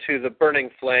given to the burning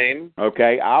flame.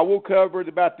 Okay, I will cover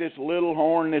about this little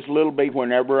horn, this little beast,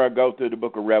 whenever I go through the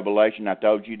book of Revelation. I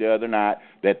told you the other night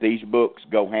that these books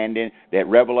go hand in, that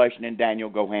Revelation and Daniel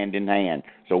go hand in hand.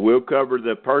 So we'll cover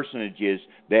the personages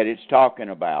that it's talking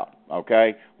about,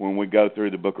 okay, when we go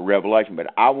through the book of Revelation. But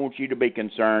I want you to be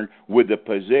concerned with the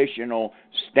positional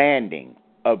standing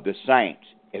of the saints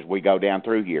as we go down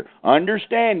through here,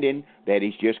 understanding that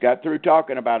he's just got through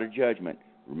talking about a judgment.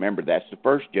 Remember, that's the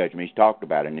first judgment he's talked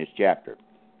about in this chapter.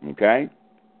 Okay?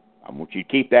 I want you to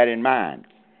keep that in mind.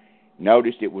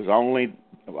 Notice it was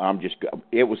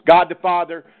God the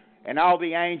Father and all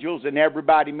the angels and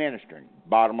everybody ministering.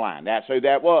 Bottom line, that's who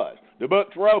that was. The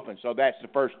books were open, so that's the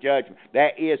first judgment.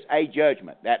 That is a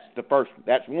judgment. That's the first.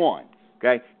 That's one.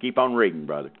 Okay? Keep on reading,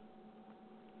 brother.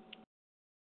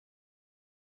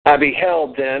 I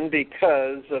beheld then,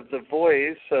 because of the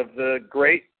voice of the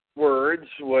great words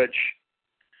which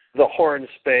the horn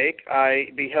spake, I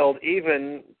beheld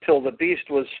even till the beast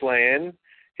was slain,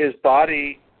 his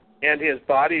body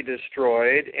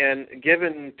destroyed, and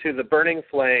given to the burning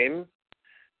flame.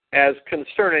 As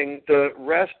concerning the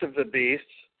rest of the beasts,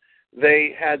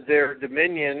 they had their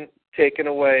dominion taken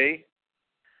away,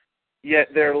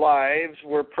 yet their lives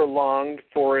were prolonged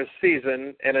for a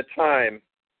season and a time.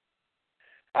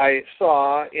 I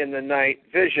saw in the night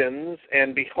visions,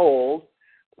 and behold,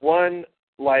 one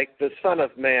like the Son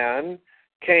of Man,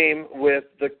 came with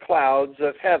the clouds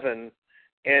of heaven,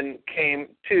 and came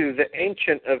to the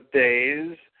Ancient of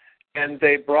Days, and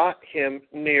they brought him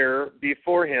near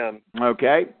before him.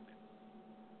 Okay.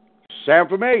 Sound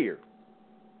familiar?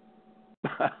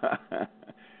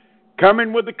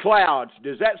 Coming with the clouds.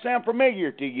 Does that sound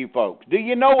familiar to you folks? Do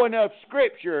you know enough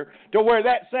Scripture to where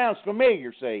that sounds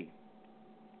familiar, see?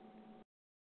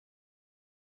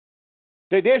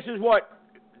 See, this is what,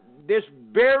 this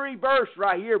very verse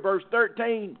right here, verse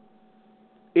 13,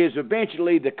 is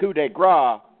eventually the coup de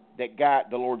grace that got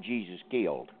the Lord Jesus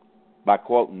killed by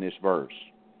quoting this verse.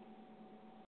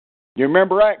 You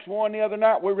remember Acts 1 the other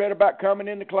night? We read about coming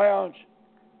in the clouds.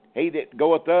 He that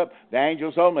goeth up, the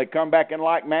angels hold him, they come back in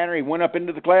like manner. He went up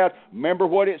into the clouds. Remember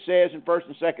what it says in 1st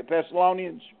and 2nd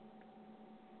Thessalonians?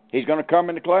 He's going to come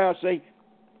in the clouds.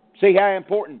 See how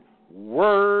important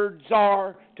words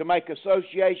are to make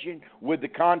association with the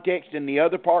context in the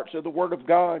other parts of the Word of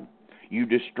God. You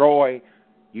destroy,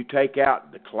 you take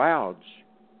out the clouds.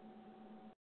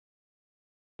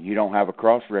 You don't have a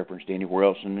cross-reference anywhere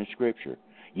else in the Scripture.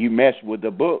 You mess with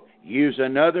the book, use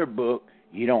another book,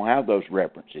 you don't have those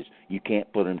references. You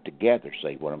can't put them together,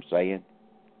 see what I'm saying?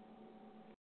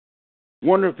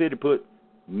 Wonder if it'd put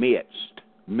mist,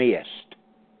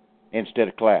 instead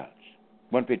of clouds.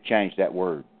 Wonder if it changed that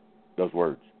word, those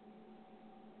words.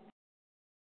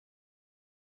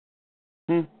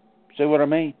 See what I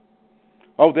mean?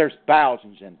 Oh, there's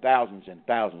thousands and thousands and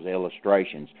thousands of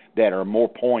illustrations that are more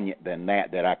poignant than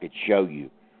that I could show you.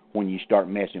 When you start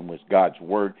messing with God's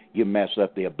Word, you mess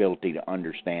up the ability to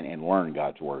understand and learn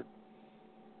God's Word.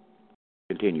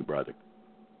 Continue, brother.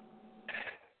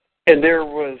 And there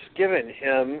was given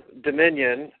him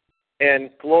dominion and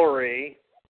glory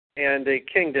and a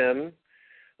kingdom,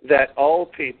 that all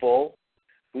people,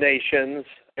 nations,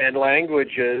 and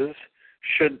languages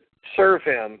should serve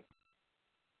him.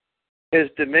 His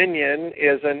dominion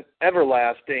is an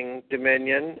everlasting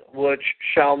dominion which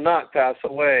shall not pass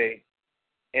away,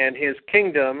 and his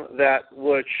kingdom that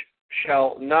which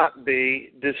shall not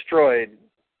be destroyed.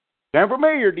 Sound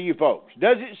familiar to you folks?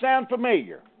 Does it sound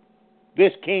familiar?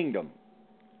 This kingdom.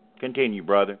 Continue,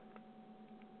 brother.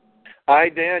 I,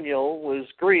 Daniel, was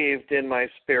grieved in my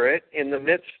spirit in the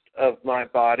midst of my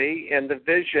body, and the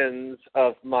visions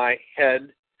of my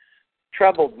head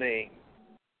troubled me.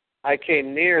 I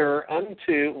came near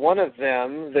unto one of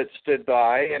them that stood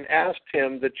by, and asked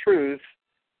him the truth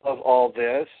of all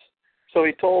this. So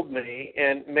he told me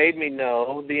and made me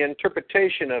know the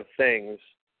interpretation of things.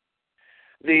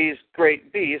 These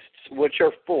great beasts which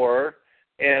are four,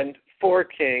 and 4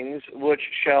 kings which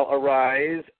shall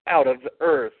arise out of the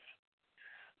earth.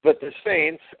 But the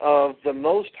saints of the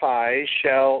Most High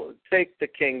shall take the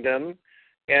kingdom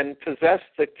and possess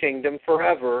the kingdom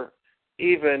forever,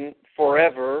 even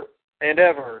forever and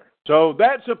ever. So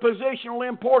that's a positional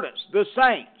importance. The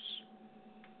saints.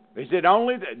 Is it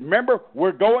only that? Remember,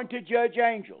 we're going to judge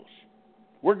angels.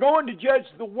 We're going to judge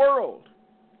the world.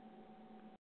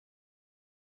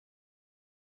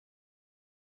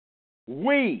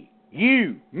 We,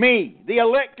 you, me, the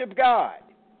elect of God.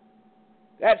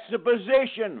 That's the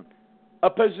position, a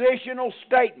positional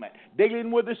statement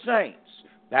dealing with the saints.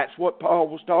 That's what Paul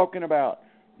was talking about.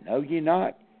 Know ye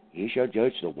not, ye shall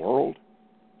judge the world.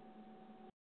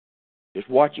 Just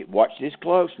watch it. Watch this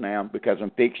close now, because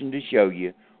I'm fixing to show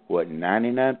you what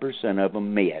 99% of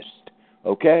them missed.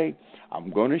 Okay? I'm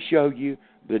going to show you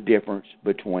the difference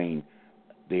between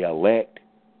the elect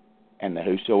and the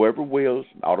whosoever wills.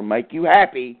 Ought to make you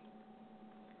happy.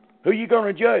 Who you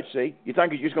going to judge, see? You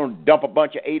think you're just going to dump a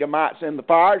bunch of Edomites in the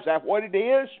fire? Is that what it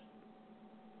is?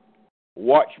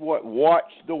 Watch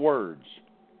the words.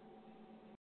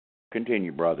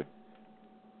 Continue, brother.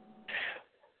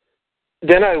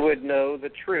 Then I would know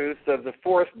the truth of the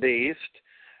 4th beast,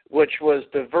 which was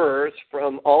diverse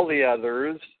from all the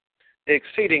others,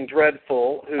 exceeding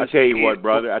dreadful. I tell you what,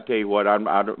 brother.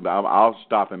 I'll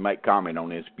stop and make comment on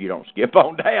this if you don't skip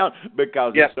on down,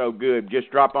 because It's so good.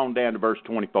 Just drop on down to verse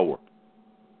 24.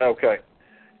 Okay.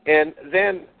 And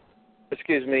then,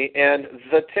 and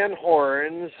the 10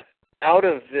 horns out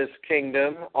of this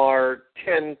kingdom are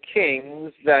 10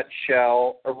 kings that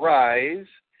shall arise,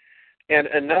 and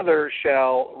another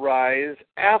shall rise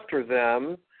after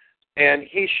them, and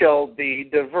he shall be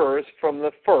diverse from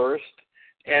the first,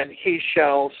 and he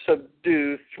shall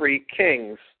subdue 3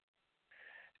 kings.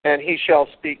 And he shall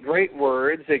speak great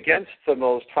words against the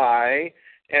Most High,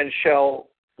 and shall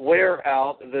wear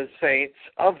out the saints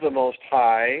of the Most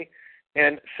High,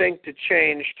 and think to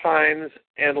change times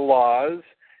and laws,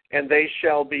 and they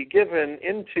shall be given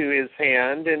into his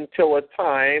hand until a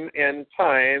time and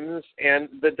times and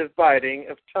the dividing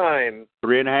of time.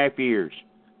 3.5 years.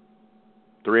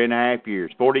 3.5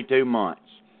 years, 42 months.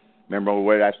 Remember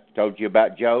what I told you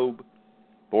about Job?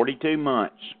 42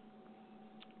 months.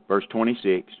 Verse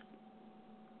 26.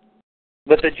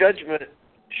 But the judgment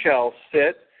shall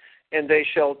sit, and they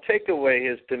shall take away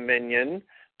his dominion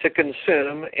to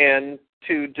consume and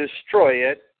to destroy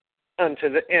it unto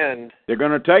the end. They're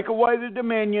going to take away the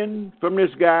dominion from this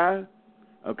guy,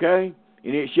 okay?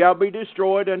 And it shall be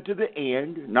destroyed unto the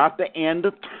end, not the end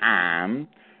of time,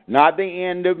 not the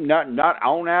end of, not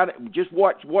on out. Just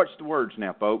watch the words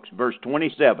now, folks. Verse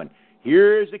 27.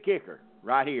 Here is the kicker,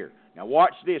 right here. Now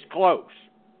watch this close.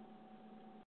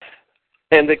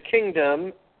 And the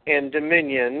kingdom and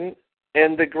dominion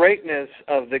and the greatness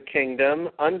of the kingdom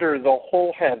under the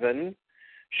whole heaven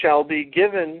shall be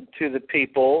given to the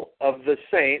people of the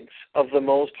saints of the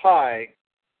Most High.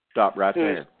 Stop right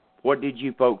there. What did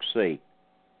you folks see?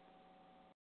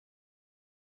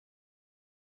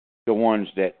 The ones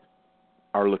that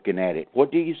are looking at it. What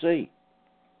do you see?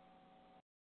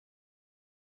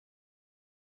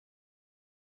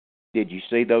 Did you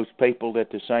see those people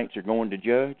that the saints are going to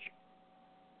judge?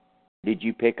 Did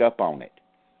you pick up on it?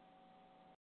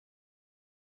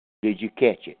 Did you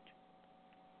catch it?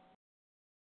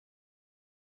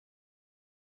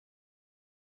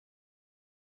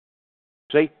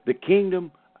 See, the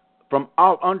kingdom from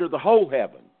out under the whole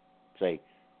heaven. See,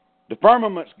 the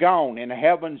firmament's gone and the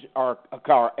heavens are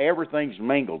everything's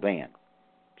mingled in.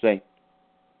 See,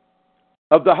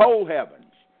 of the whole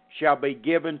heavens shall be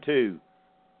given to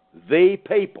the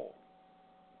people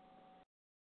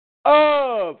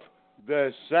of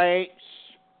the saints.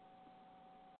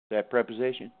 That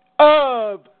preposition?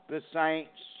 Of the saints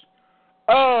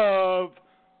of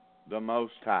the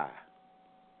Most High.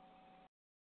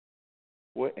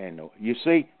 What, and you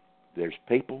see, there's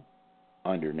people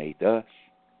underneath us,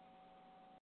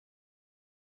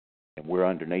 and we're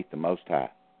underneath the Most High.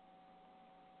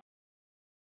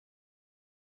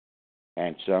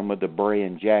 And some of the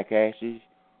braying jackasses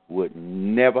would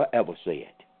never ever see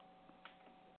it.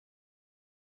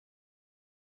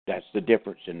 That's the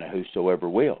difference in the whosoever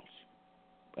wills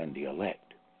and the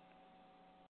elect.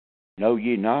 Know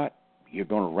ye not, you're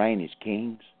going to reign as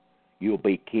kings. You'll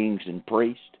be kings and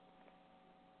priests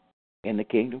in the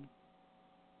kingdom.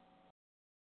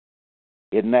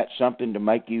 Isn't that something to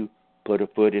make you put a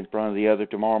foot in front of the other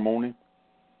tomorrow morning?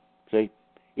 See,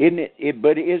 isn't it?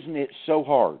 But isn't it so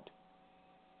hard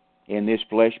in this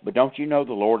flesh? But don't you know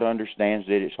the Lord understands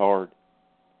that it's hard?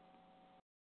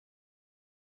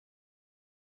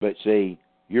 But see,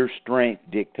 your strength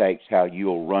dictates how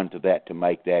you'll run to that to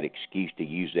make that excuse, to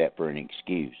use that for an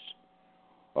excuse.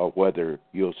 Or whether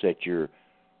you'll set your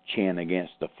chin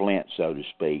against the flint, so to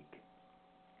speak,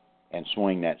 and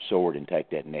swing that sword and take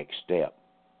that next step,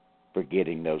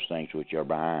 forgetting those things which are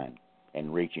behind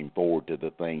and reaching forward to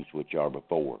the things which are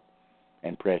before,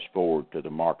 and press forward to the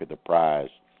mark of the prize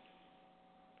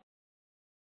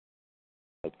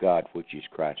of God, which is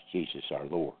Christ Jesus our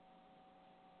Lord.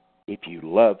 If you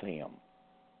love Him,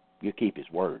 you keep His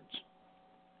words.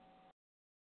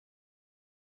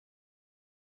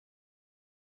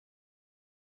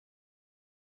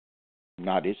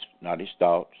 Not his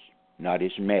thoughts, not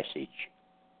His message,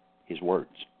 His words.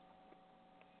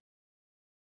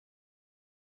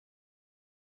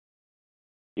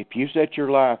 If you set your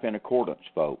life in accordance,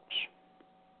 folks,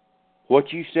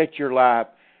 what you set your life,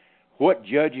 what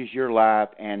judges your life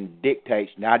and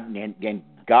dictates, and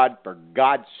God, for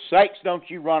God's sakes, don't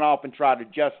you run off and try to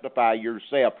justify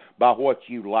yourself by what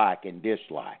you like and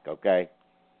dislike, okay?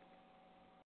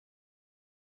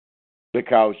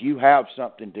 Because you have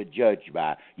something to judge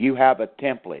by. You have a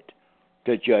template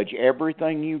to judge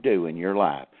everything you do in your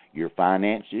life. Your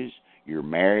finances, your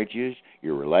marriages,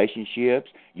 your relationships.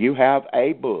 You have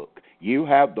a book. You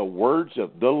have the words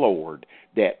of the Lord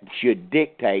that should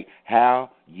dictate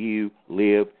how you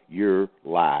live your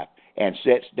life, and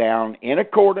sets down in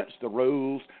accordance the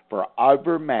rules for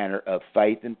every manner of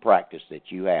faith and practice that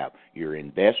you have. Your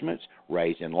investments,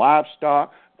 raising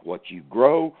livestock, what you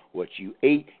grow, what you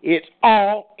eat, it's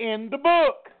all in the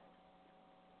book.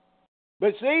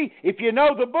 But see, if you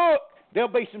know the book, there'll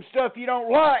be some stuff you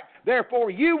don't like. Therefore,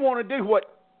 you want to do what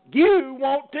you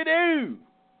want to do.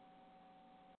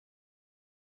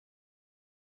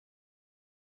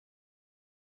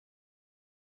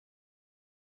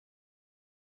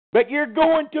 But you're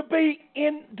going to be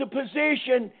in the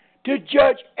position to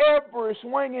judge every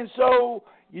swinging soul.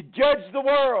 You judge the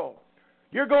world.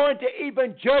 You're going to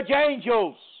even judge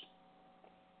angels.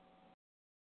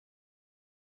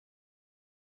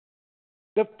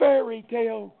 The fairy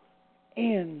tale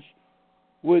ends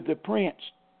with the prince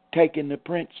taking the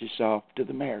princess off to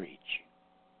the marriage.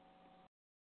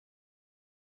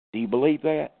 Do you believe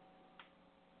that?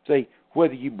 See,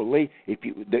 whether you believe,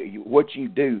 what you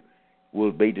do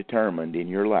will be determined in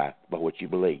your life by what you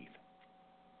believe.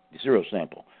 It's real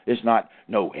simple. It's not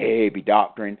no heavy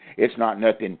doctrine. It's not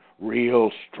nothing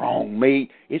real strong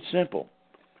meat. It's simple.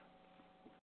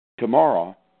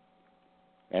 Tomorrow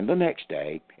and the next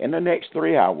day and the next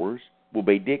 3 hours will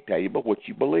be dictated by what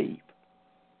you believe.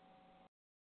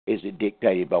 Is it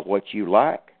dictated by what you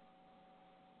like?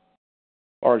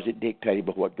 Or is it dictated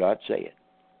by what God said?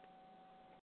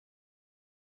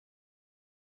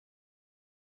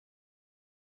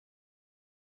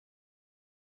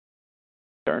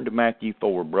 Turn to Matthew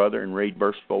 4, brother, and read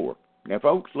verse 4. Now,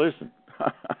 folks, listen.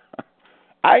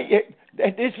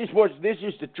 This is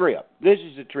the trip. This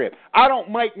is the trip. I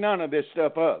don't make none of this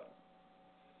stuff up.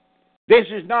 This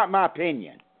is not my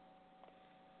opinion.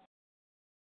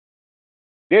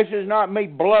 This is not me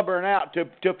blubbering out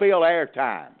to fill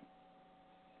airtime.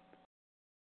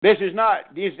 This is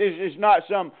not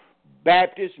some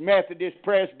Baptist, Methodist,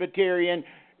 Presbyterian,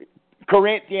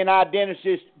 Corinthian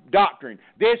Identist doctrine.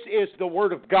 This is the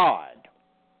Word of God.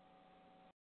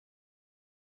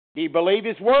 Do you believe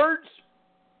His words?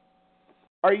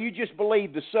 Or you just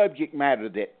believe the subject matter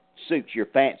that suits your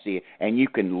fancy and you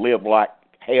can live like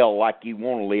hell like you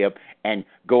want to live and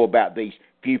go about these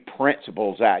few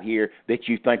principles out here that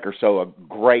you think are so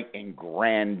great and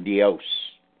grandiose?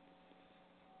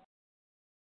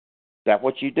 Is that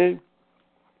what you do?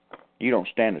 You don't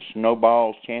stand a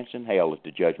snowball's chance in hell at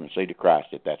the judgment seat of Christ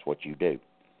if that's what you do.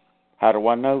 How do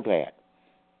I know that?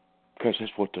 Because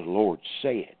that's what the Lord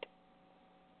said.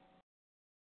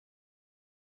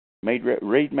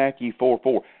 Read Matthew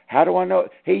 4:4. How do I know?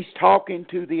 He's talking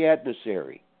to the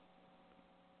adversary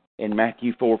in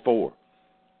Matthew 4:4.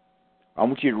 I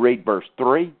want you to read verse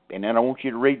 3, and then I want you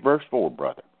to read verse 4,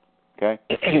 brother. Okay?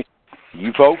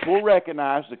 You folks will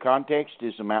recognize the context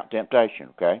is the Mount Temptation,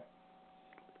 okay?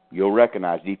 You'll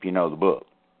recognize it if you know the book.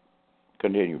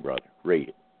 Continue, brother. Read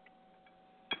it.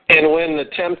 And when the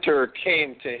tempter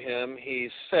came to him, he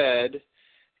said,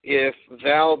 If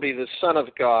thou be the Son of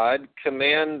God,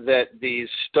 command that these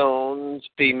stones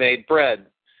be made bread.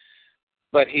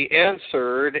 But he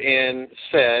answered and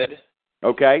said,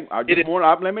 okay,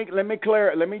 let me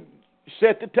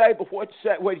set the table. What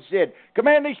he said.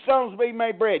 Command these stones to be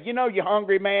made bread. You know you're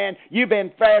hungry, man. You've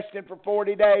been fasting for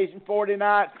 40 days and 40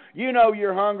 nights. You know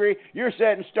you're hungry. You're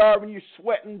sitting starving. You're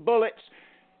sweating bullets.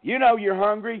 You know you're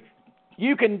hungry.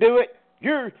 You can do it.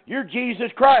 You're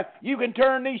Jesus Christ. You can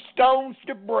turn these stones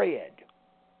to bread.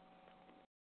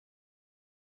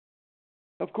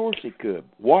 Of course he could.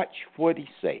 Watch what he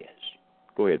says.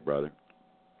 Go ahead, brother.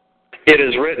 It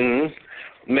is written,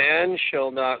 man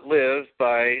shall not live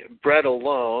by bread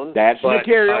alone. That's but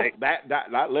material.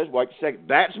 Let's wait a second.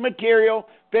 That's material,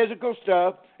 physical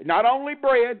stuff. Not only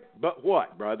bread, but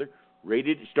what, brother? Read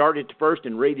it. Start at the first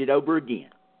and read it over again.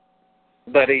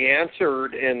 But he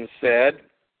answered and said,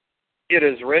 it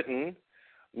is written,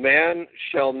 man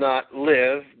shall not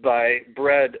live by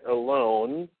bread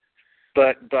alone,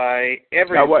 but by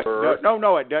every word.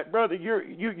 No, brother,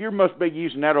 you must be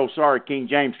using that old sorry King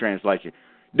James translation.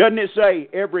 Doesn't it say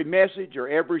every message or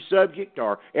every subject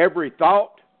or every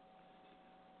thought?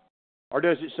 Or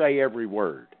does it say every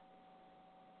word?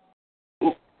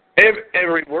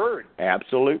 Every word.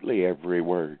 Absolutely every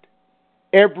word.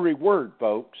 Every word,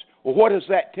 folks. Well, what does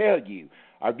that tell you?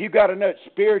 Have you got enough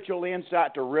spiritual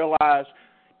insight to realize,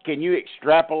 can you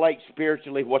extrapolate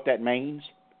spiritually what that means?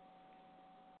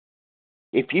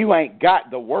 If you ain't got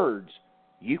the words,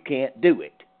 you can't do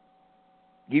it.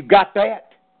 You got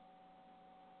that?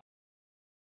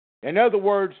 In other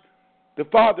words, the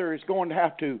Father is going to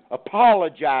have to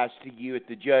apologize to you at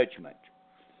the judgment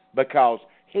because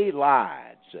he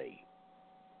lied, see.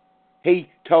 He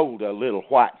told a little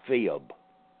white fib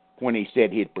when he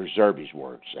said he'd preserve his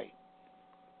word, see.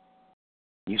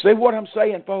 You see what I'm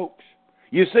saying, folks?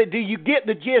 You say, do you get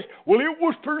the gist? Well, it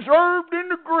was preserved in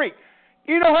the Greek.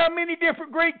 You know how many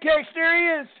different Greek texts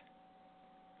there is?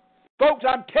 Folks,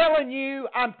 I'm telling you,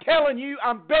 I'm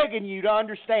begging you to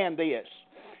understand this.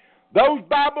 Those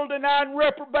Bible-denying,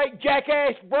 reprobate,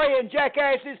 jackass, braying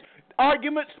jackasses'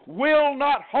 arguments will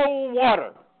not hold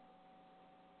water.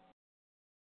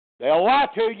 They'll lie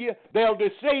to you, they'll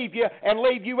deceive you, and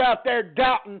leave you out there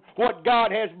doubting what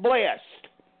God has blessed.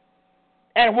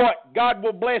 And what God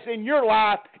will bless in your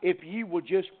life if you will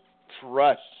just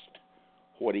trust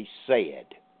what he said.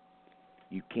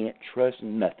 You can't trust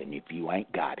nothing if you ain't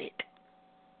got it.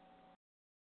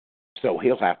 So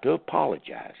he'll have to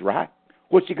apologize, right?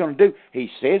 What's he going to do? He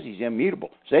says he's immutable.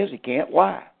 Says he can't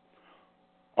lie.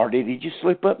 Or did he just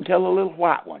slip up and tell a little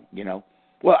white one, you know?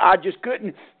 Well, I just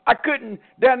couldn't. I couldn't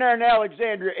down there in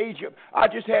Alexandria, Egypt. I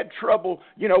just had trouble,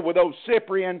 with those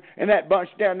Cyprian and that bunch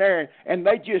down there, and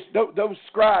they just those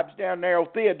scribes down there,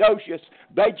 Theodosius,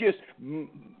 they just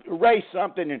erased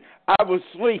something, and I was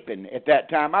sleeping at that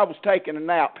time. I was taking a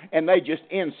nap, and they just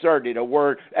inserted a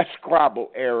word, a scribal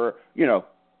error,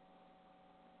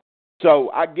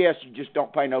 So I guess you just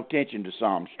don't pay no attention to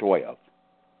Psalms 12.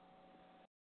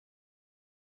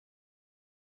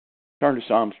 Turn to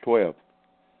Psalms 12.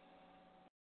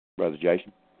 Brother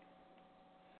Jason.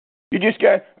 You just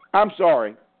got, I'm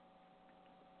sorry.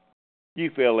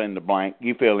 You fill in the blank.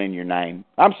 You fill in your name.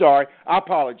 I'm sorry. I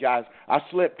apologize. I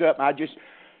slipped up.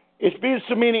 It's been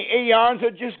so many eons, I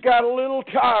just got a little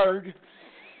tired.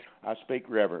 I speak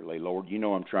reverently, Lord. You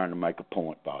know I'm trying to make a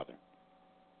point, Father.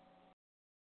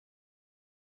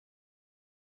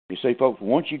 You see, folks,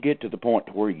 once you get to the point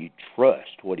to where you trust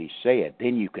what he said,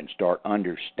 then you can start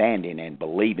understanding and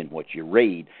believing what you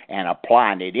read and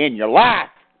applying it in your life.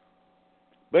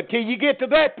 But till you get to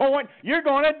that point, you're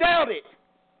going to doubt it.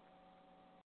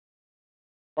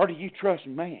 Or do you trust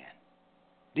man?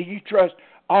 Do you trust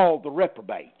all the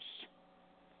reprobates?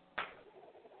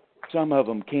 Some of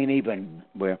them can't even,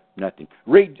 nothing.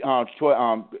 Read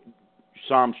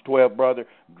Psalms 12, brother.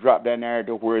 Drop down there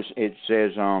to where it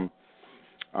says...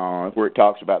 where it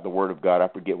talks about the Word of God. I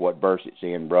forget what verse it's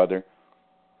in, brother.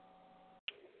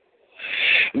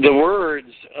 The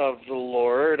words of the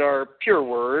Lord are pure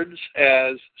words,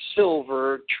 as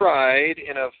silver tried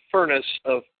in a furnace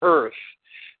of earth,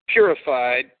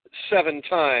 purified 7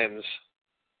 times.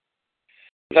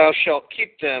 Thou shalt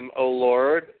keep them, O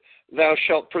Lord. Thou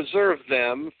shalt preserve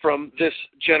them from this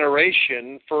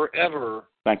generation forever.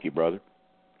 Thank you, brother.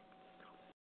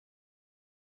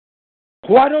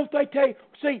 Why don't they take...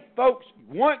 See, folks,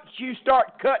 once you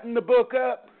start cutting the book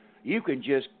up, you can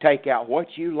just take out what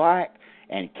you like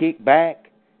and kick back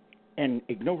and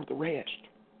ignore the rest.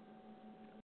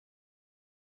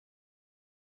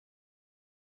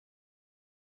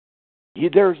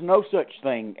 There's no such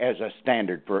thing as a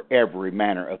standard for every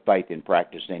manner of faith and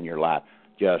practice in your life.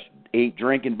 Just eat,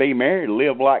 drink, and be merry,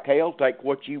 live like hell, take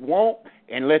what you want,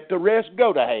 and let the rest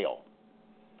go to hell.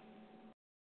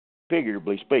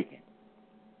 Figuratively speaking.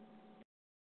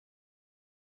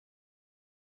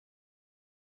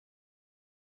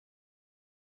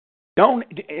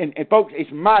 And folks, it's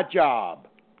my job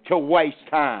to waste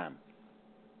time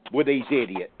with these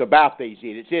idiots, about these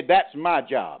idiots. That's my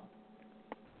job.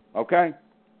 Okay?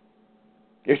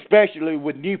 Especially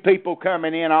with new people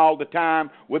coming in all the time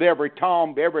with every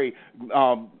Charlie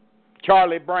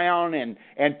Brown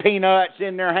and peanuts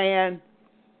in their hand.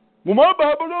 Well, my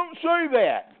Bible don't say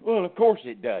that. Well, of course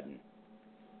it doesn't.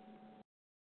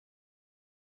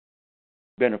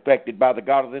 Been affected by the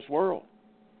God of this world.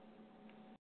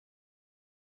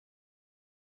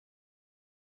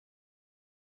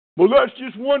 Well, that's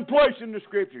just one place in the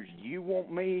Scriptures. You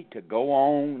want me to go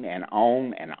on and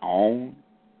on and on?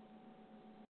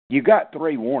 You got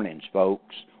 3 warnings,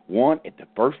 folks. One at the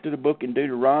first of the book in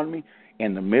Deuteronomy,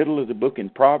 in the middle of the book in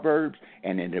Proverbs,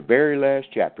 and in the very last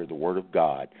chapter of the Word of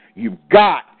God. You've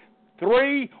got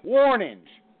 3 warnings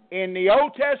in the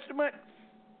Old Testament,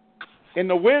 in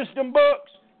the wisdom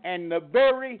books, and the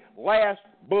very last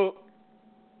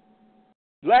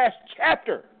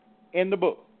chapter in the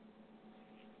book.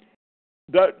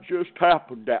 That just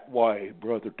happened that way,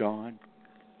 Brother Don.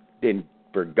 Then,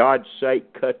 for God's sake,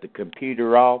 cut the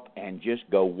computer off and just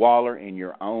go waller in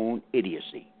your own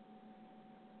idiocy.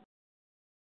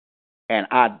 And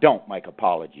I don't make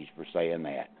apologies for saying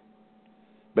that.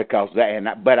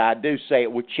 But I do say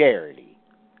it with charity,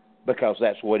 because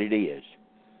that's what it is.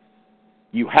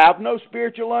 You have no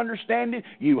spiritual understanding.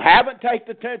 You haven't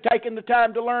taken the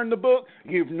time to learn the book.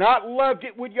 You've not loved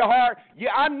it with your heart.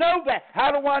 I know that.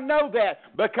 How do I know that?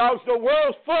 Because the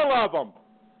world's full of them.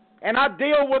 And I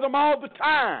deal with them all the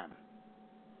time.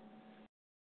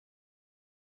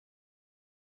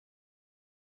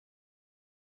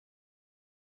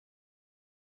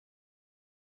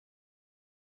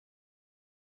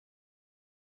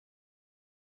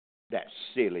 That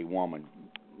silly woman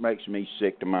makes me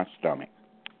sick to my stomach.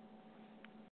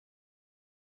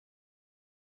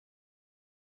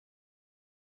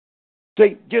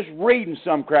 See, just reading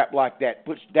some crap like that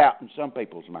puts doubt in some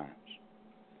people's minds.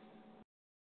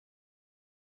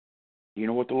 You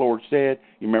know what the Lord said?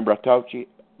 You remember I taught you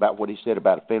about what he said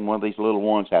about offending one of these little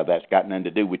ones, how that's got nothing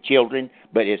to do with children,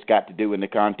 but it's got to do in the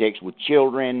context with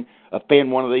children. Offend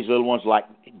one of these little ones like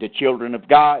the children of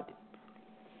God.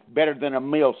 Better than a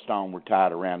millstone were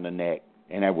tied around the neck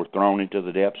and they were thrown into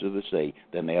the depths of the sea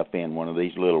than they offend one of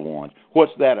these little ones.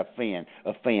 What's that offend?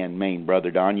 Offend mean, Brother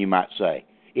Don, you might say?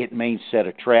 It means set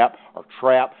a trap, or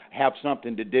trap have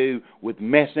something to do with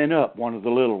messing up one of the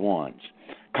little ones.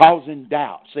 Causing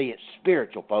doubt. See, it's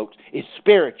spiritual, folks. It's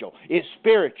spiritual. It's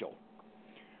spiritual.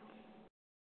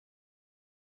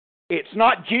 It's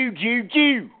not Jew.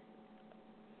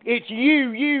 It's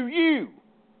you.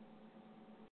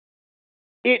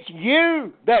 It's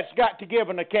you that's got to give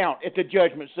an account at the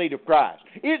judgment seat of Christ.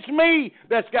 It's me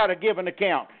that's got to give an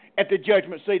account at the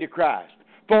judgment seat of Christ.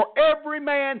 For every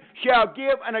man shall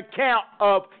give an account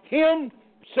of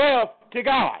himself to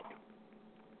God.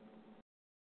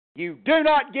 You do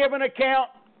not give an account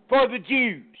for the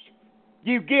Jews.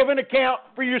 You give an account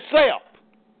for yourself.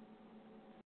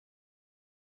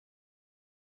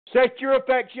 Set your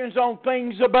affections on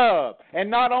things above and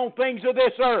not on things of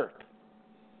this earth.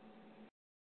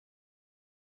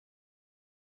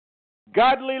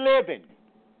 Godly living,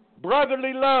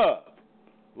 brotherly love,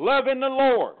 loving the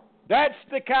Lord. That's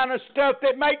the kind of stuff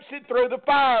that makes it through the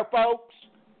fire, folks.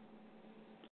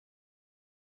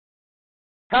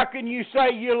 How can you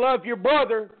say you love your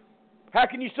brother? How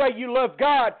can you say you love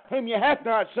God whom you have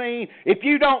not seen if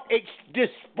you don't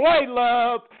display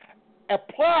love,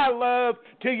 apply love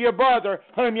to your brother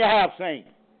whom you have seen?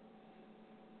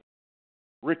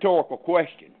 Rhetorical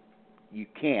question. You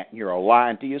can't. You're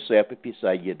lying to yourself if you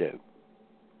say you do.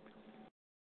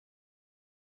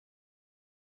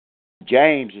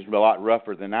 James is a lot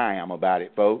rougher than I am about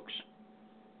it, folks.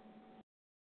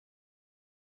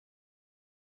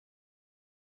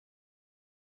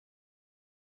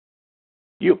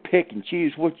 You'll pick and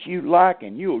choose what you like,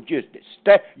 and you'll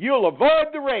avoid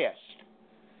the rest.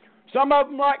 Some of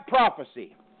them like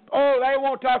prophecy. Oh, they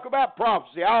want to talk about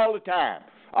prophecy all the time.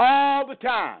 All the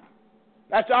time.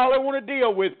 That's all they want to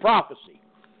deal with, prophecy.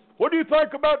 What do you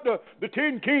think about the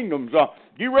 10 kingdoms? Do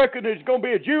you reckon there's going to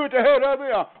be a Jew at the head of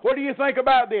it? What do you think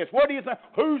about this? What do you think?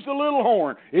 Who's the little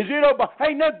horn? Is it over?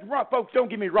 Hey, nothing wrong, folks. Don't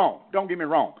get me wrong. Don't get me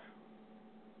wrong.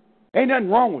 Ain't nothing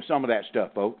wrong with some of that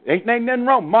stuff, folks. Ain't nothing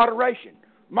wrong. Moderation.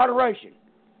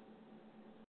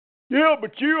 Yeah,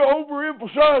 but you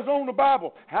overemphasize on the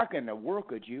Bible. How in the world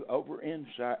could you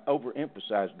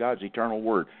overemphasize God's eternal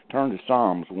word? Turn to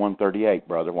Psalms 138,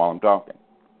 brother, while I'm talking.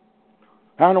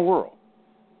 How in the world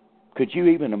could you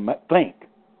even think?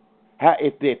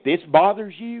 If this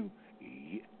bothers you,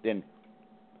 then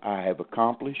I have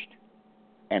accomplished,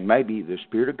 and maybe the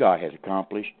Spirit of God has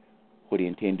accomplished what He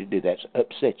intended to do. That's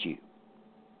upset you.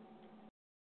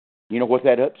 You know what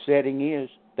that upsetting is?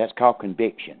 That's called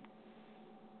conviction.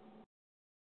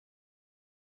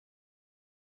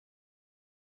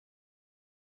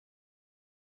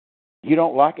 You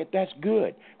don't like it? That's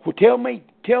good. Well, tell me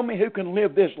who can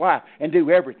live this life and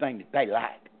do everything that they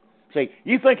like. See,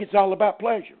 you think it's all about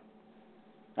pleasure.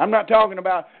 I'm not talking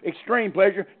about extreme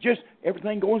pleasure, just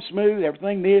everything going smooth,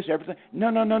 everything this, everything.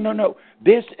 No.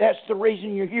 That's the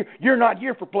reason you're here. You're not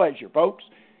here for pleasure, folks.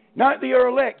 Not the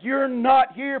elect. You're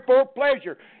not here for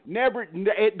pleasure. Never.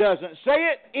 It doesn't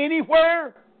say it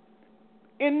anywhere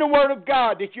in the Word of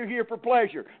God that you're here for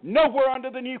pleasure. Nowhere under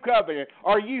the New Covenant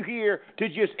are you here to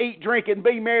just eat, drink, and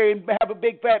be merry and have a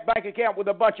big fat bank account with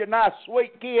a bunch of nice,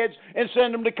 sweet kids and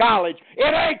send them to college.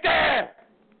 It ain't there.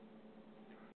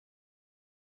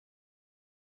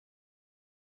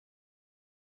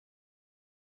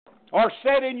 Or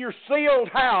sit in your sealed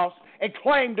house and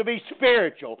claim to be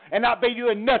spiritual and not be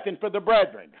doing nothing for the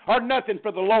brethren or nothing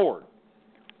for the Lord.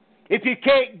 If you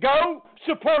can't go,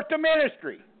 support the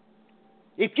ministry.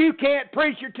 If you can't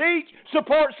preach or teach,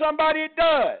 support somebody that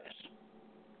does.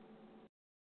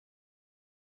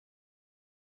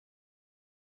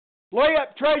 Lay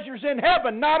up treasures in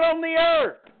heaven, not on the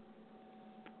earth.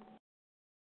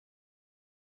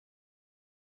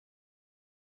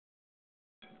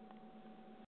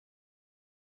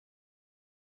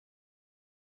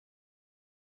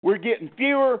 We're getting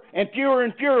fewer and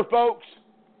fewer, folks.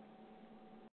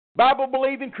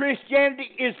 Bible-believing Christianity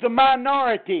is the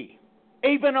minority,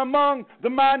 even among the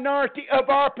minority of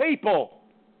our people.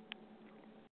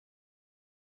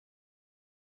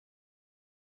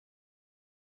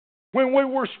 When we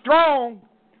were strong,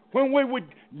 when we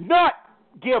would not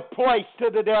give place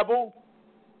to the devil,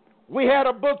 we had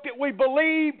a book that we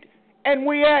believed and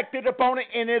we acted upon it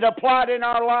and it applied in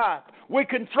our life. We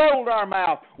controlled our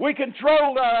mouth. We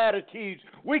controlled our attitudes.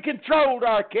 We controlled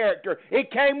our character.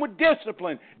 It came with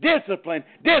discipline.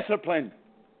 Discipline.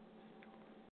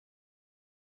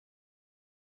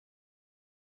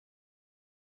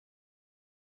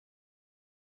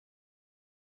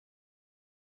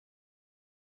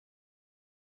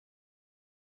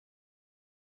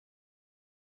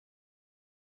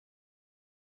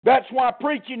 That's why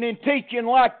preaching and teaching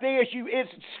like this, it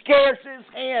scares his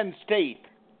hands' teeth.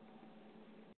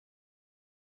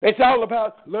 It's all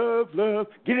about love, love,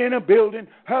 get in a building,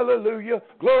 hallelujah,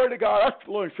 glory to God,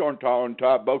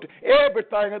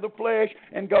 everything of the flesh,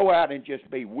 and go out and just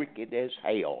be wicked as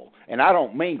hell. And I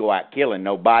don't mean go out killing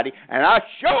nobody, and I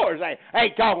sure as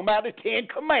ain't talking about the 10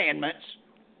 Commandments.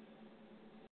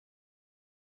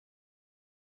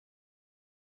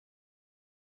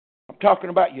 I'm talking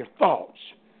about your thoughts.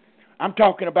 I'm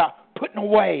talking about putting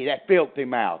away that filthy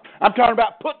mouth. I'm talking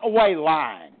about putting away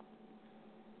lying.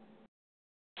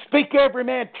 Speak every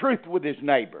man truth with his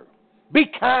neighbor. Be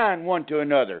kind one to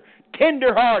another,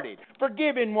 tender-hearted,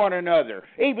 forgiving one another,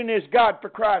 even as God for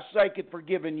Christ's sake hath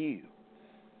forgiven you.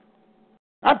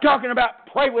 I'm talking about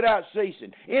pray without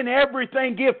ceasing. In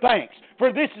everything give thanks,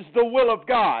 for this is the will of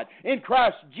God in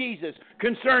Christ Jesus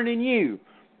concerning you.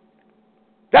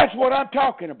 That's what I'm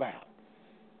talking about.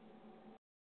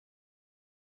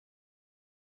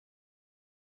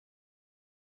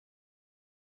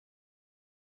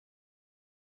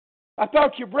 I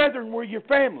thought your brethren were your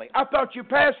family. I thought your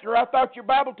pastor, I thought your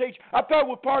Bible teacher, I thought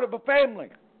we're part of a family.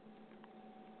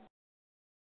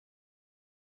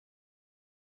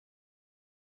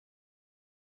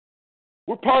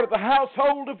 We're part of the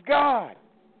household of God.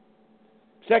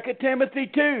 2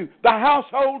 Timothy 2, the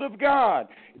household of God.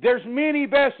 There's many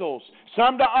vessels,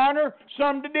 some to honor,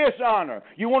 some to dishonor.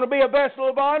 You want to be a vessel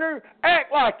of honor?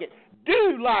 Act like it.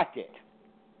 Do like it.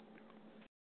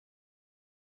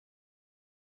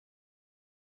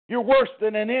 You're worse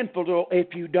than an infidel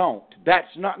if you don't. That's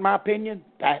not my opinion.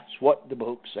 That's what the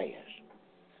book says.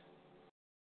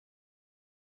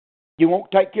 You won't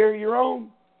take care of your own?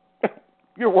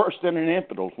 You're worse than an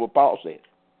infidel, is what Paul says.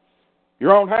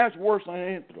 Your own house is worse than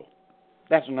an infidel.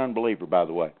 That's an unbeliever, by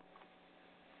the way.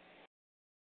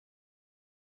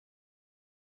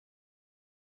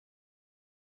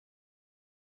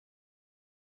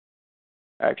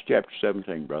 Acts chapter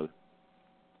 17, brother.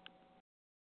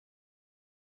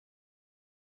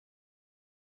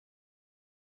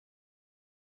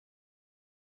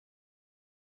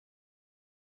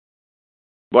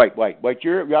 Wait.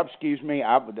 Excuse me.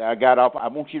 I got off. I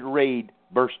want you to read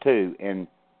verse 2 in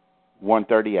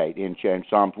 138. In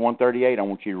Psalms 138, I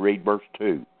want you to read verse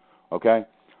 2. Okay?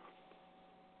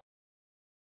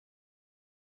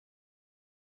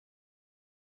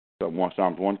 So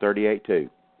Psalms 138, 2.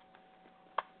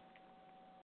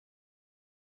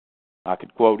 I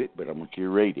could quote it, but I want you to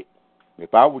read it.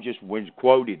 If I was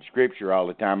quoted Scripture all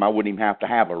the time, I wouldn't even have to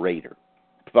have a reader,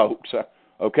 folks.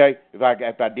 Okay? If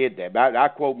I did that. But I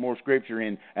quote more Scripture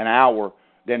in an hour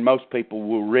than most people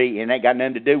will read, and that got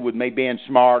nothing to do with me being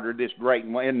smart or this great.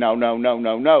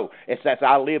 No. It's that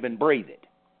I live and breathe it.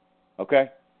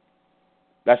 Okay?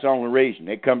 That's the only reason.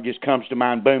 It just comes to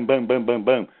mind, boom, boom, boom, boom,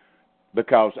 boom,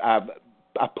 because I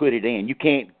put it in. You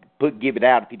can't give it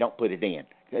out if you don't put it in.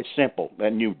 It's simple.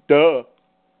 And duh.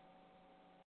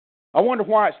 I wonder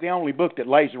why it's the only book that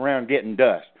lays around getting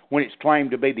dust when it's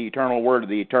claimed to be the eternal word of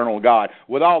the eternal God,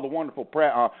 with all the wonderful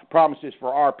promises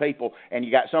for our people, and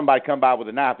you got somebody come by with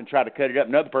a knife and try to cut it up,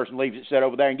 another person leaves it set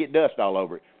over there and get dust all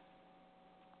over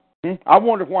it. I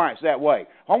wonder why it's that way.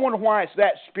 I wonder why it's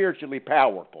that spiritually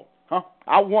powerful.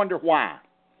 I wonder why.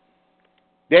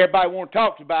 Everybody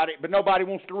talks about it, but nobody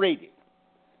wants to read it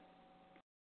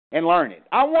and learn it.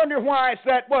 I wonder why it's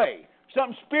that way.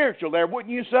 Something spiritual there,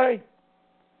 wouldn't you say?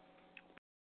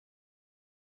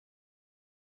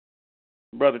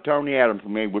 Brother Tony Adams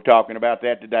and me were talking about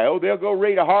that today. Oh, they'll go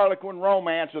read a Harlequin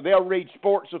romance, or they'll read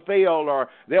Sports Afield, or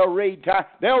they'll read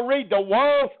the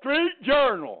Wall Street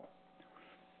Journal.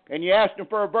 And you asked them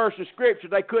for a verse of Scripture,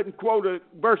 they couldn't quote a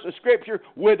verse of Scripture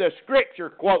with a Scripture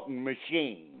quoting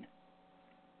machine.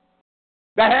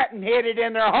 They hadn't hid it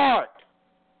in their heart.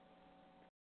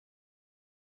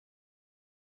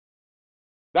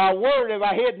 Thy word have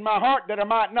I hid in my heart that I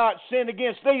might not sin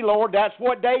against thee, Lord. That's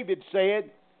what David said.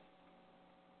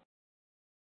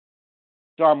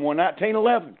 Psalm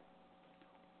 119:11.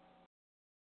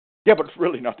 Yeah, but it's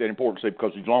really not that important, see,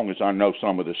 because as long as I know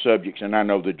some of the subjects and I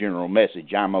know the general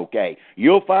message, I'm okay.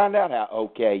 You'll find out how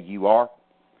okay you are.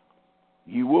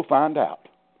 You will find out.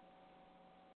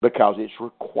 Because it's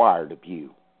required of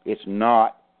you. It's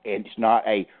not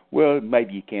a, well,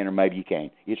 maybe you can or maybe you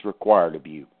can't. It's required of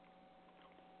you.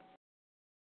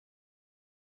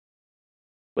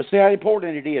 But see how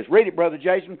important it is. Read it, Brother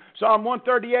Jason. Psalm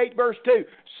 138, verse 2.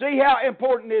 See how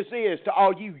important this is to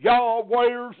all you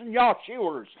Yahwehers and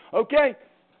Yahshuers. Okay?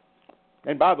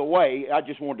 And by the way, I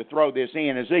just wanted to throw this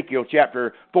in. Ezekiel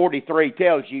chapter 43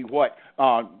 tells you what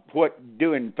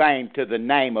doing fame to the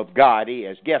name of God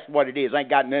is. Guess what it is? Ain't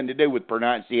got nothing to do with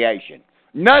pronunciation.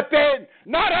 Nothing!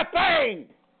 Not a thing!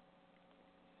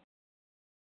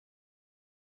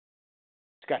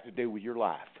 It's got to do with your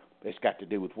life. It's got to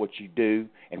do with what you do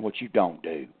and what you don't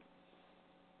do.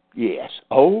 Yes.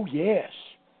 Oh, yes.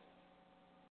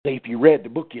 See, if you read the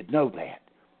book, you'd know that.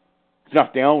 It's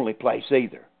not the only place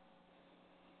either.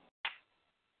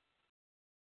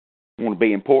 You want to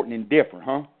be important and different,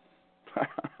 huh?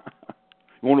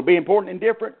 You want to be important and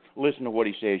different? Listen to what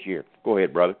he says here. Go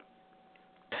ahead, brother.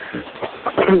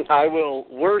 I will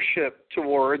worship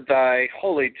toward thy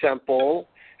holy temple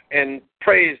and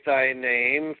praise thy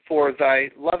name for thy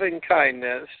loving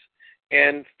kindness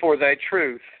and for thy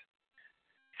truth.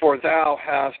 For thou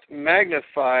hast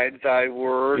magnified thy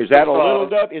word. Is that a little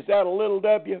W? Is that a little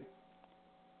W?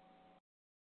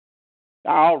 I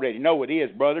already know it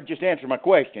is, brother. Just answer my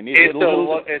question. It's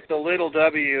a little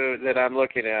W that I'm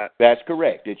looking at. That's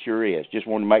correct. It sure is. Just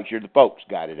want to make sure the folks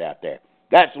got it out there.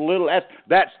 That's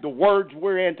the words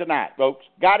we're in tonight, folks.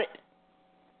 Got it?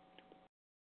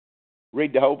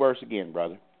 Read the whole verse again,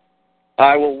 brother.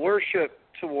 I will worship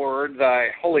toward thy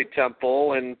holy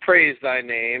temple and praise thy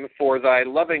name for thy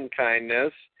loving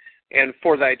kindness and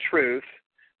for thy truth,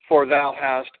 for thou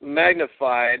hast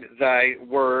magnified thy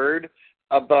word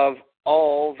above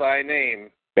all thy name.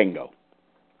 Bingo.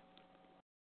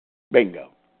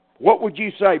 Bingo. What would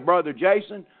you say, Brother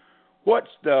Jason? What's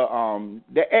the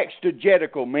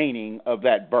exegetical meaning of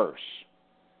that verse?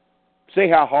 See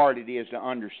how hard it is to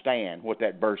understand what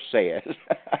that verse says.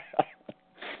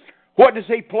 What does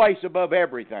he place above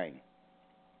everything?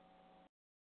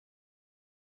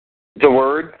 The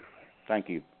word. Thank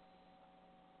you.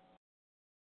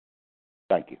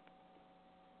 Thank you.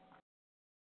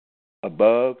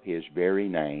 Above his very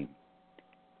name.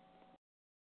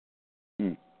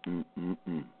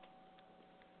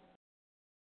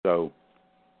 So,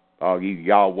 all you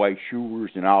Yahweh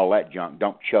shewers and all that junk,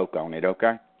 don't choke on it,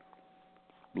 okay?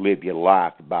 Live your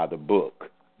life by the book.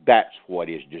 That's what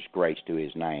is disgrace to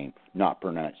his name, not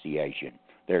pronunciation.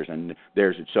 There's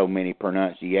so many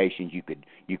pronunciations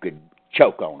you could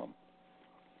choke on them.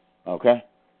 Okay?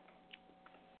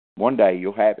 One day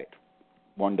you'll have it.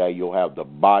 One day you'll have the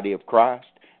body of Christ,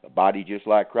 a body just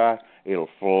like Christ. It'll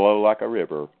flow like a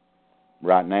river.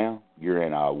 Right now, you're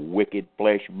in a wicked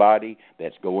flesh body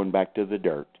that's going back to the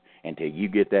dirt. Until you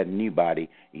get that new body,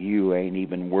 you ain't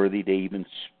even worthy to even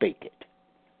speak it.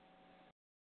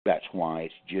 That's why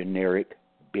it's generic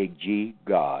Big G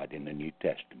God in the New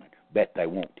Testament. Bet they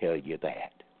won't tell you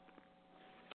that.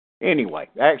 Anyway,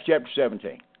 Acts chapter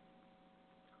 17.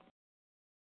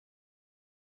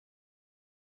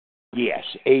 Yes,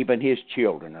 even his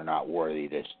children are not worthy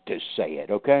to say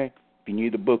it, okay? If you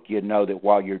knew the book, you'd know that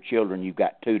while you're children, you've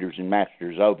got tutors and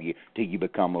masters over you till you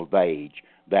become of age.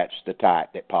 That's the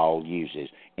type that Paul uses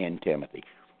in Timothy.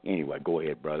 Anyway, go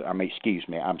ahead, brother. Excuse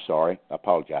me. I'm sorry. I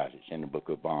apologize. It's in the book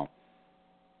of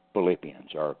Philippians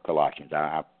or Colossians.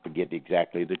 I forget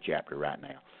exactly the chapter right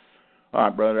now. All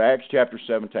right, brother. Acts chapter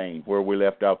 17, where we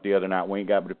left off the other night. We ain't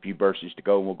got but a few verses to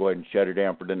go, and we'll go ahead and shut her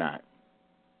down for tonight.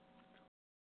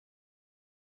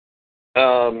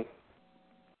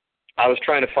 I was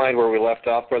trying to find where we left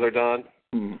off, Brother Don.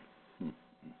 Mm-hmm.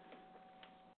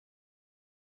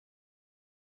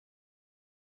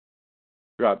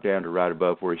 Drop down to right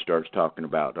above where he starts talking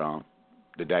about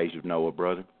the days of Noah,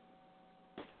 brother.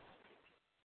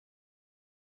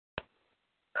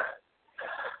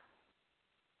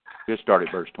 Just start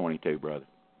at verse 22, brother.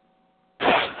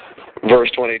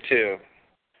 Verse 22.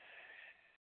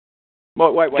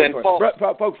 Wait.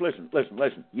 Folks, listen.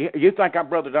 You think I'm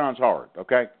Brother Don's hard,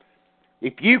 okay?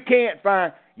 If you can't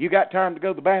find, you got time to go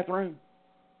to the bathroom?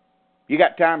 You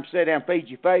got time to sit down and feed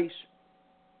your face?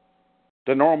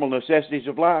 The normal necessities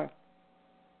of life?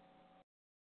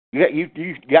 You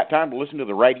got time to listen to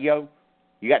the radio?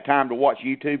 You got time to watch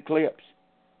YouTube clips?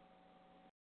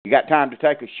 You got time to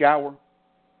take a shower?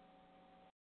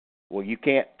 Well, you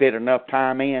can't fit enough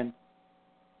time in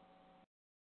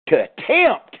to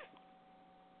attempt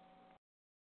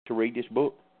to read this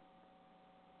book.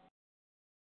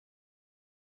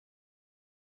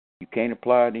 You can't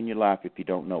apply it in your life if you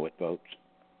don't know it, folks.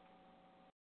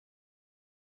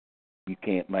 You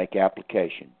can't make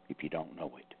application if you don't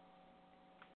know it.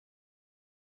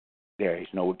 There is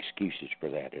no excuses for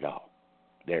that at all.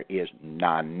 There is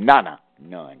none.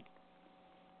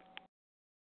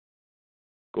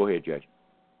 Go ahead, Judge.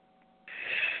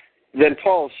 Then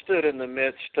Paul stood in the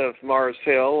midst of Mars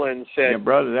Hill and said... Yeah,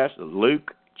 brother, that's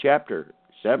Luke chapter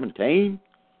 17.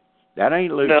 That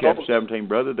ain't Luke chapter 17,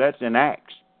 brother. That's in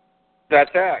Acts.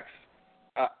 That's Acts.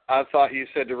 I thought you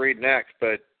said to read in Acts,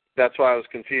 but that's why I was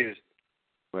confused.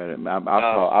 Well,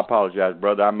 I apologize,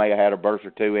 brother. I may have had a verse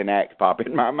or two in Acts pop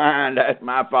in my mind. That's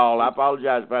my fault. I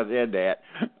apologize if I said that.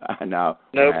 No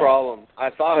problem. I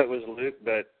thought it was Luke,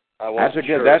 but That's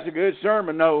a good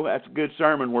sermon. No, that's a good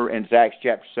sermon. We're in Acts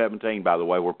chapter 17, by the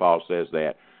way, where Paul says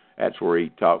that. That's where he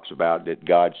talks about that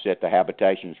God set the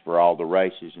habitations for all the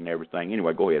races and everything.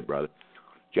 Anyway, go ahead, brother.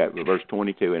 Verse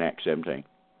 22 in Acts 17.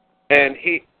 And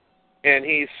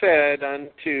he said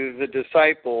unto the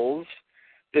disciples,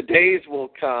 the days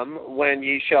will come when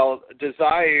ye shall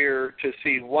desire to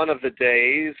see one of the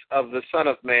days of the Son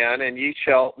of Man, and ye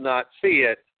shall not see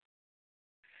it.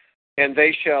 And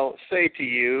they shall say to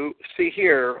you, see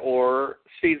here, or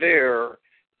see there.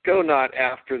 Go not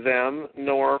after them,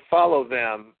 nor follow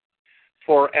them.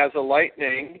 For as a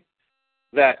lightning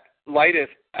that lighteth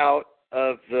out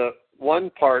of the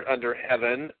one part under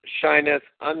heaven, shineth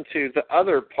unto the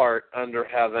other part under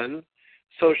heaven,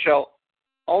 so shall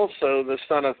also the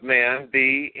Son of Man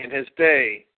be in his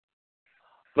day.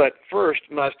 But first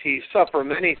must he suffer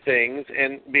many things,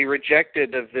 and be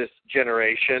rejected of this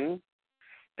generation.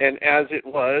 And as it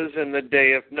was in the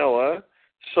day of Noah,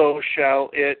 so shall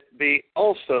it be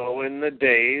also in the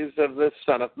days of the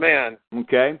Son of Man.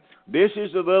 Okay. This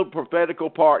is a little prophetical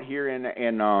part here in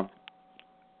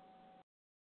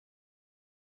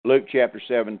Luke chapter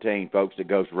 17, folks, that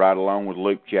goes right along with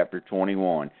Luke chapter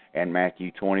 21 and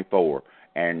Matthew 24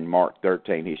 and Mark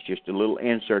 13. It's just a little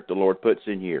insert the Lord puts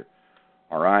in here.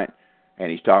 All right?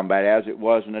 And he's talking about as it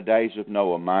was in the days of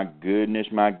Noah. My goodness,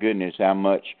 how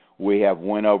much we have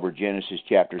went over Genesis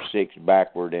chapter 6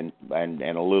 backward and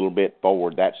a little bit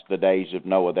forward. That's the days of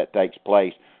Noah. That takes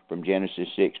place from Genesis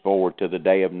 6 forward to the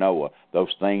day of Noah.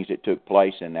 Those things that took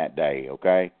place in that day,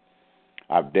 okay?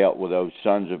 I've dealt with those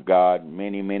sons of God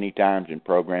many, many times in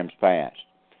programs past,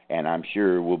 and I'm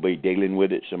sure we'll be dealing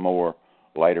with it some more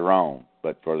later on.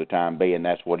 But for the time being,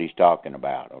 that's what he's talking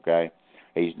about, okay?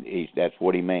 That's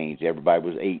what he means. Everybody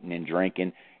was eating and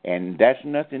drinking, and that's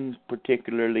nothing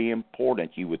particularly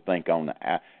important, you would think.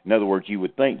 In other words, you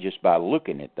would think just by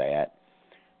looking at that,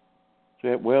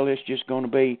 well, it's just going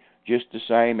to be just the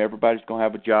same. Everybody's going to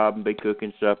have a job and be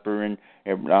cooking supper and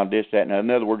all this, that, and in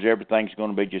other words, everything's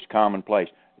going to be just commonplace.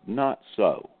 Not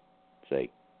so. See,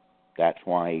 that's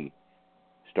why he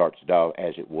starts it off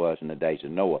as it was in the days of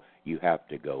Noah. You have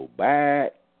to go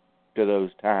back to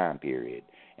those time periods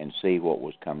and see what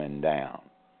was coming down.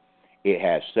 It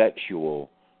has sexual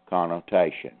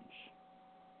connotations.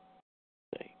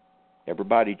 See,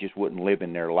 everybody just wouldn't live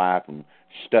in their life and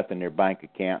stuffing their bank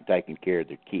account, taking care of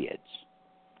their kids.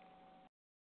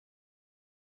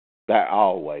 That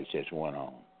always has went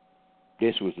on.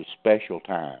 This was a special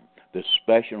time. The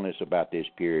specialness about this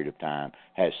period of time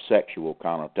has sexual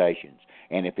connotations.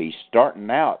 And if he's starting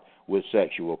out with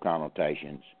sexual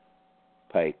connotations,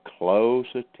 pay close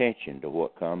attention to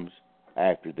what comes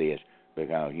after this,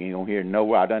 because you don't hear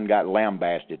nowhere. I done got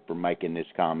lambasted for making this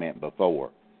comment before,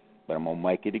 but I'm going to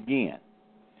make it again.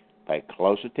 Pay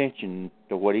close attention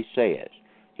to what he says.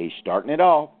 He's starting it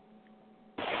off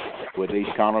with these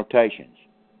connotations.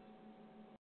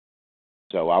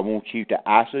 So I want you to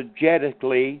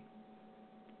eisegetically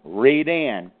read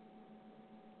in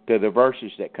to the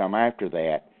verses that come after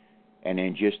that, and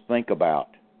then just think about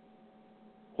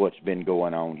what's been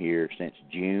going on here since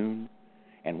June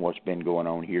and what's been going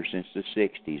on here since the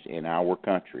 60s in our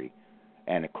country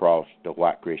and across the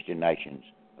white Christian nations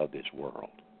of this world.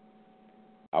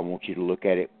 I want you to look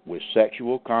at it with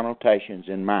sexual connotations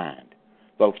in mind.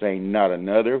 Folks, there ain't not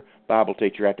another Bible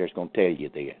teacher out there that's going to tell you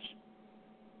this.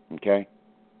 Okay?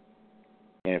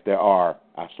 And if there are,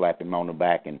 I slap him on the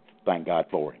back and thank God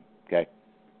for him. Okay?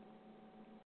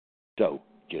 So,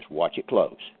 just watch it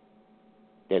close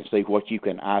and see what you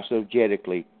can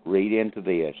eisegetically read into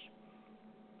this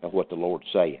of what the Lord's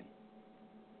saying.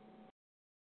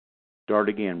 Start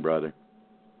again, brother.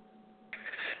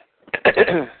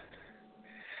 And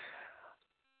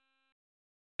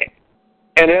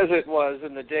as it was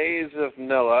in the days of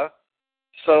Noah,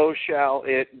 so shall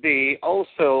it be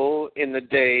also in the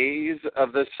days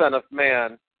of the Son of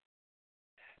Man.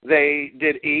 They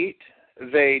did eat,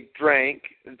 they drank,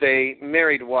 they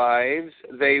married wives,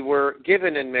 they were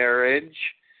given in marriage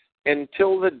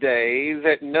until the day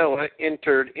that Noah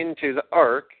entered into the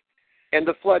ark, and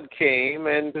the flood came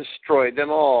and destroyed them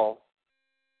all.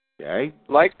 Okay.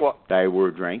 Likewise, they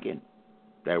were drinking,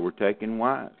 they were taking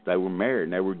wives, they were married,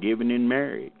 and they were given in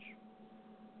marriage.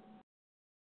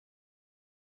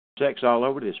 Sex all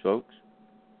over this, folks.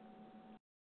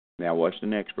 Now, what's the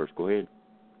next verse? Go ahead.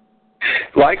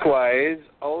 Likewise,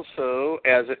 also,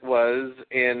 as it was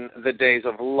in the days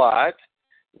of Lot,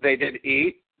 they did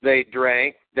eat, they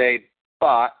drank, they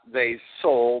bought, they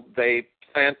sold, they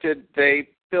planted, they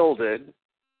builded.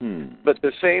 But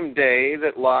the same day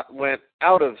that Lot went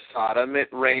out of Sodom, it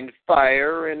rained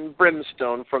fire and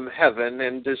brimstone from heaven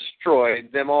and destroyed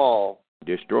them all.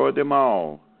 Destroyed them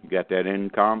all. You got that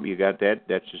in common? You got that?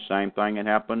 That's the same thing that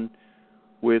happened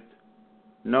with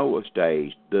Noah's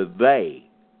days. The they.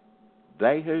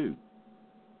 They who?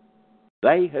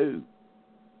 They who?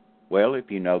 Well, if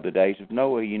you know the days of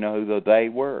Noah, you know who the they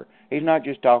were. He's not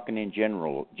just talking in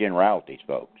generalities,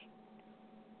 folks.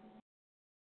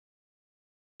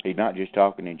 He's not just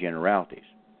talking in generalities.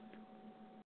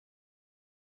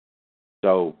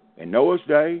 So, in Noah's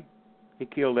day, he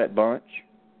killed that bunch.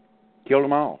 Killed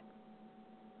them all.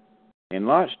 In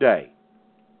Lot's day,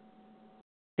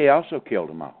 he also killed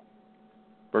them all.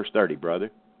 Verse 30, brother.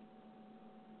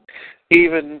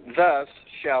 Even thus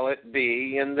shall it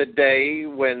be in the day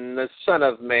when the Son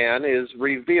of Man is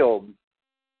revealed.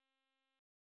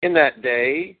 In that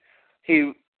day,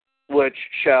 he which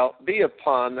shall be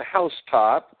upon the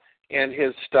housetop, and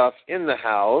his stuff in the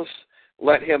house,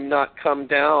 let him not come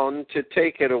down to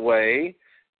take it away,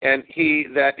 and he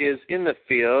that is in the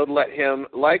field, let him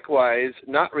likewise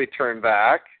not return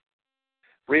back.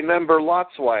 Remember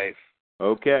Lot's wife.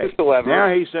 Okay. Whosoever.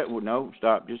 Now he said, well, no,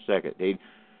 stop just a second.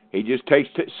 He just takes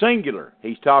it singular.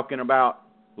 He's talking about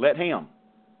let him.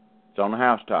 It's on the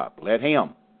housetop. Let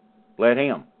him. Let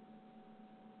him.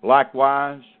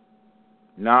 Likewise,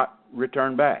 not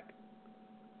return back.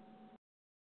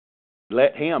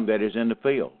 Let him that is in the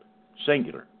field.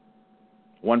 Singular.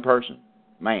 One person.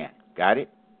 Man. Got it?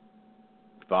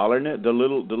 Following it, the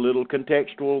little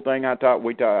contextual thing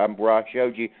where I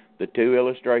showed you the two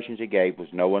illustrations he gave was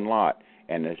Noah and Lot.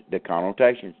 And the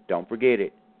connotations, don't forget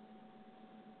it.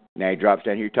 Now he drops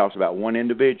down here, talks about one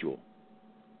individual.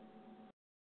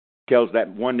 Tells that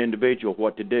one individual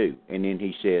what to do. And then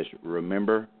he says,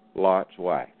 remember Lot's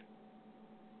wife.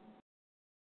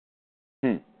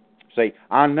 See,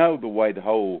 I know the way the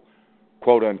whole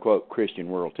quote-unquote Christian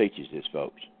world teaches this,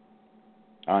 folks.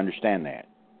 I understand that.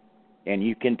 And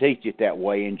you can teach it that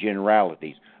way in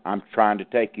generalities. I'm trying to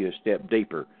take you a step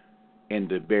deeper in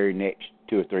the very next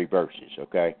 2 or 3 verses,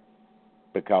 okay?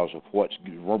 Because of what's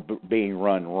being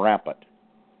run rampant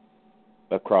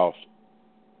across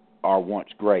our once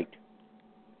great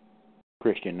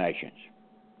Christian nations.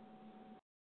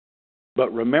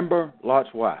 But remember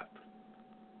Lot's wife.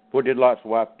 What did Lot's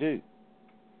wife do?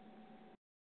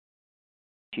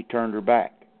 She turned her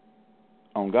back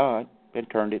on God and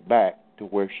turned it back to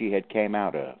where she had came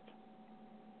out of.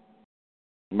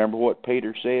 Remember what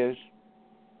Peter says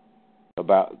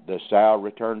about the sow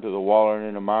returned to the water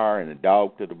and the mire and the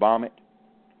dog to the vomit?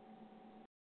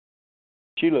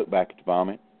 She looked back at the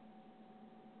vomit.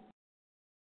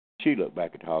 She looked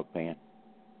back at the hog pen.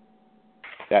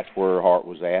 That's where her heart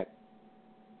was at.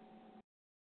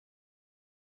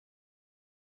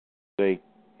 See,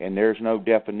 and there's no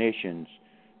definitions,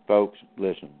 folks.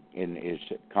 Listen, in as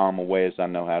calm a way as I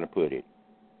know how to put it.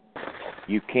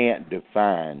 You can't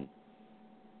define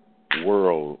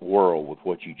world with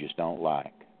what you just don't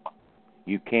like.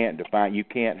 You can't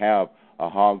have a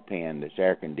hog pen that's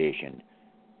air conditioned,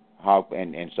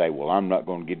 and say, well, I'm not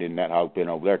going to get in that hog pen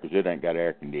over there because it ain't got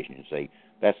air conditioning. See,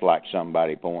 that's like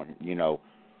somebody going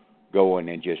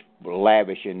and just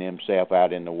lavishing themselves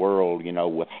out in the world,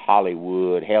 with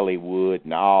Hollywood,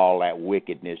 and all that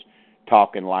wickedness,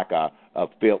 talking like a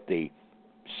filthy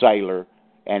sailor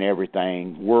and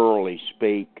everything, worldly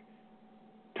speak,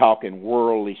 talking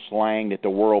worldly slang that the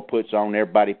world puts on,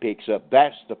 everybody picks up.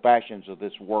 That's the fashions of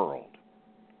this world,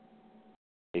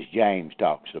 as James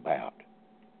talks about.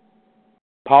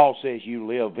 Paul says you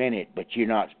live in it, but you're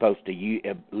not supposed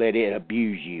to let it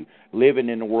abuse you. Living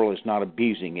in the world is not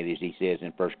abusing it, as he says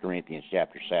in 1 Corinthians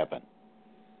chapter 7.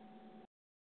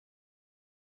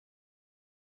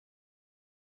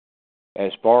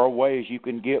 As far away as you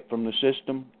can get from the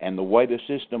system and the way the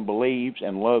system believes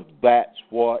and loves, that's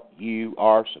what you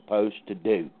are supposed to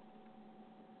do.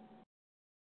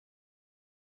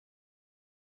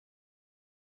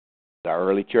 The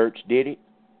early church did it.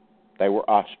 They were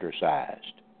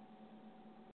ostracized.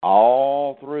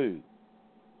 All through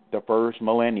the first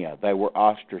millennia, they were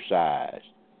ostracized.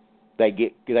 They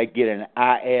get an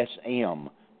ISM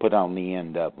put on the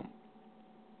end of them,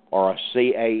 or a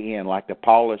CAN, like the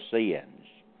Paulicians,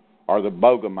 or the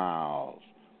Bogomiles.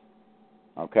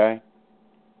 Okay?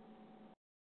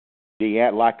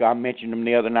 Like I mentioned them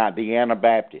the other night, the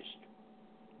Anabaptists.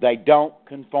 They don't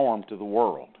conform to the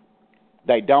world.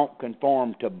 They don't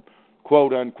conform to,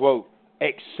 quote-unquote,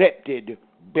 accepted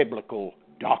biblical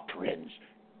doctrines,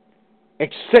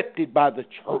 accepted by the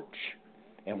church.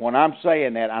 And when I'm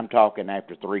saying that, I'm talking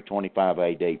after 325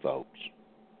 AD, folks.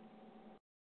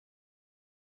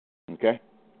 Okay?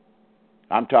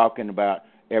 I'm talking about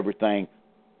everything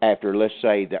after, let's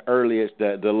say, the earliest,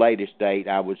 the latest date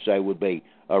I would say would be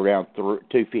around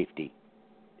 250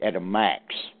 at a max.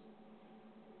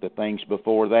 The things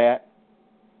before that,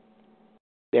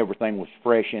 everything was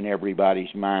fresh in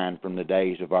everybody's mind from the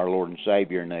days of our Lord and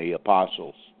Savior and the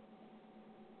apostles,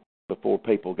 before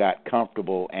people got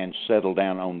comfortable and settled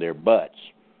down on their butts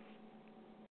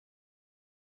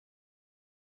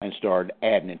and started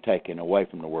adding and taking away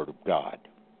from the Word of God.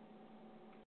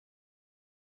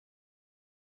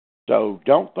 So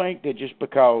don't think that just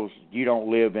because you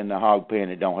don't live in the hog pen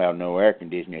that don't have no air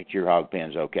conditioning that your hog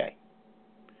pen's okay.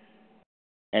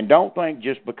 And don't think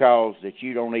just because that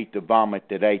you don't eat the vomit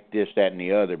that ate this, that, and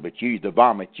the other, but the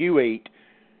vomit you eat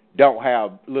don't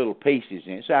have little pieces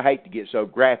in it. So I hate to get so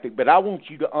graphic, but I want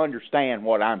you to understand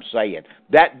what I'm saying.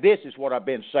 This is what I've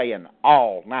been saying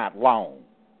all night long.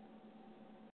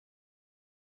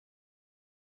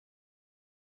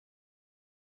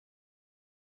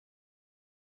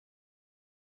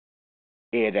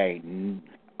 It ain't.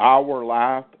 Our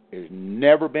life has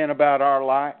never been about our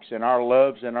likes and our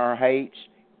loves and our hates.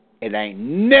 It ain't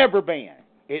never been.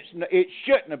 It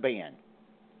shouldn't have been.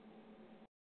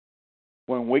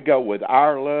 When we go with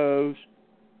our loves,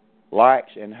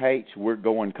 likes, and hates, we're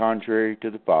going contrary to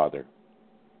the Father.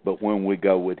 But when we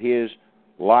go with His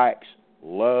likes,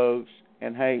 loves,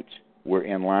 and hates, we're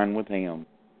in line with Him.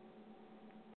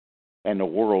 And the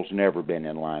world's never been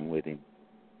in line with Him.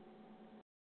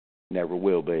 Never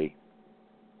will be.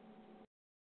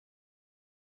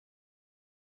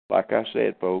 Like I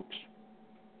said, folks,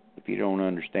 if you don't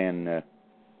understand the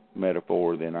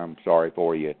metaphor, then I'm sorry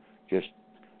for you. Just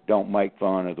don't make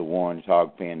fun of the one's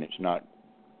hog pen that's not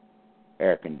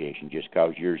air conditioned just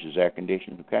because yours is air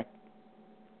conditioned, okay?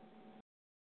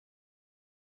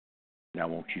 Now I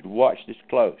want you to watch this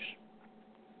close.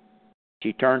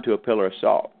 She turned to a pillar of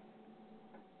salt.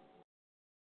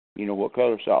 You know what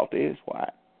color salt is?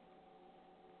 White.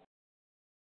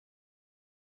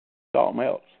 Salt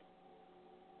melts.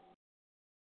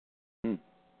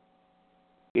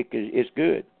 It's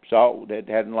good. Salt that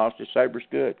hadn't lost its savor is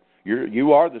good.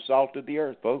 You are the salt of the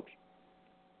earth, folks.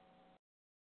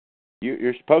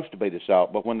 You're supposed to be the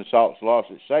salt, but when the salt's lost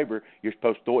its savor, you're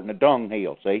supposed to throw it in a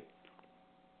dunghill, see?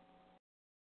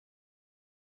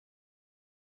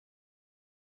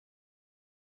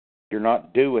 You're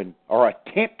not doing or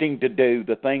attempting to do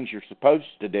the things you're supposed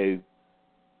to do,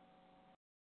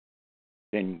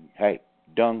 then, hey,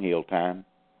 dunghill time.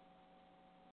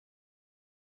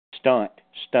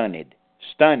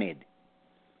 Stunned.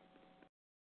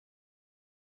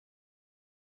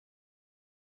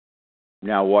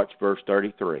 Now watch verse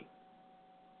 33.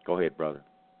 Go ahead, brother.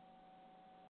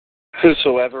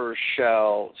 Whosoever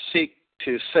shall seek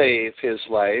to save his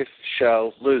life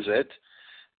shall lose it,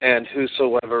 and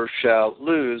whosoever shall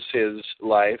lose his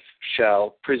life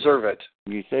shall preserve it.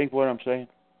 You see what I'm saying?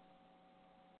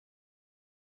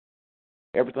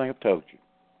 Everything I've told you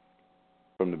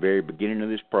from the very beginning of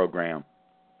this program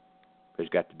has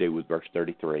got to do with verse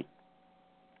 33.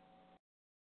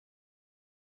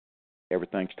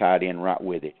 Everything's tied in right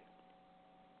with it.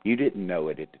 You didn't know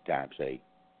it at the time, see?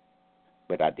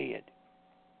 But I did.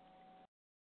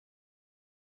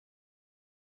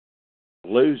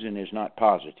 Losing is not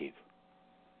positive.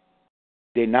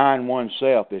 Denying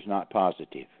oneself is not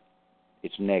positive.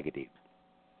 It's negative.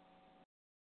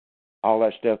 All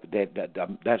that stuff,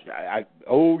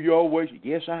 you always,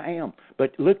 yes, I am.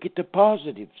 But look at the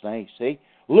positive thing, see?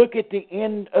 Look at the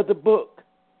end of the book.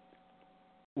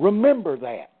 Remember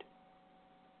that.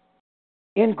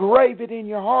 Engrave it in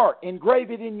your heart.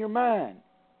 Engrave it in your mind.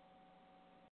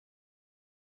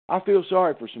 I feel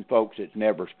sorry for some folks that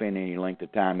never spend any length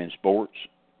of time in sports,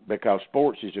 because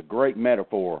sports is a great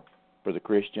metaphor for the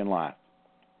Christian life.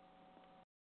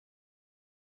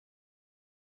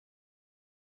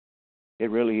 It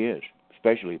really is,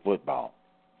 especially football.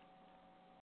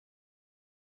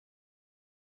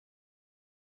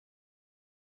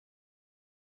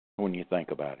 When you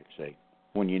think about it, see,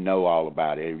 when you know all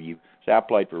about it. I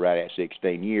played for right at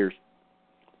 16 years.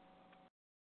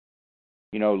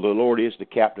 You know, the Lord is the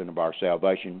captain of our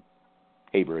salvation.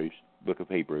 Hebrews, book of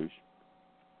Hebrews.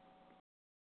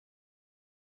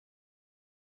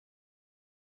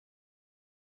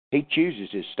 He chooses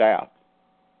his staff.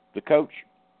 The coach,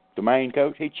 the main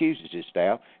coach, he chooses his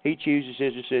staff. He chooses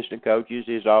his assistant coaches,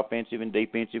 his offensive and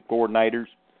defensive coordinators,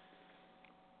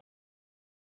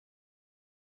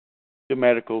 the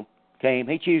medical team.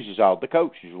 He chooses all. The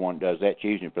coach is the one that does that,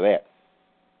 choosing for that.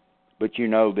 But you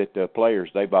know that the players,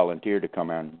 they volunteer to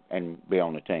come out and be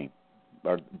on the team,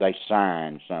 or they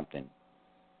sign something.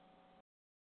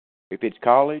 If it's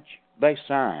college, they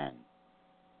sign.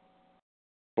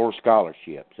 for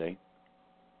scholarship, see?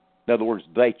 In other words,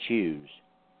 they choose.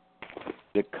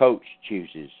 The coach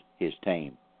chooses his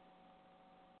team.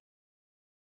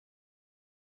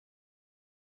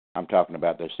 I'm talking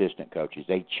about the assistant coaches.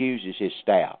 They chooses his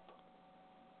staff.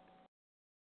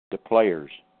 The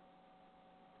players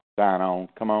sign on,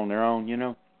 come on their own,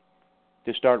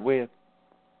 to start with.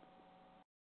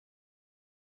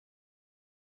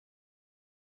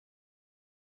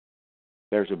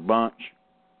 There's a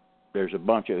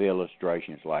bunch of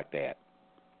illustrations like that.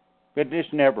 But it's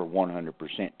never 100%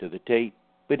 to the T,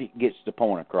 but it gets the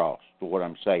point across for what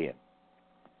I'm saying.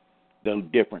 The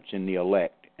difference in the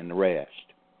elect and the rest.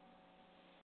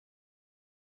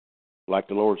 Like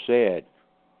the Lord said,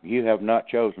 you have not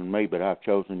chosen me, but I've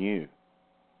chosen you.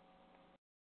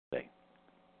 See?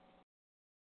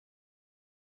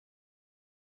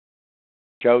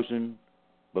 Chosen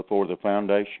before the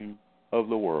foundation of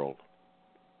the world.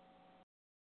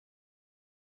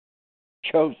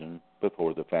 Chosen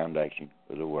before the foundation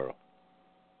of the world.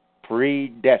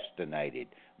 Predestinated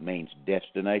means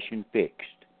destination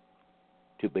fixed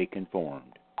to be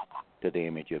conformed to the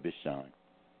image of His Son.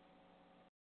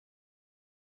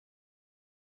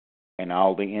 And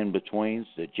all the in-betweens,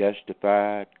 the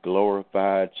justified,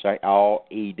 glorified, all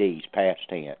EDs, past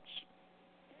tense.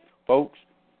 Folks,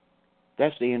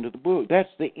 that's the end of the book. That's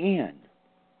the end.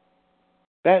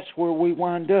 That's where we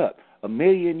wind up.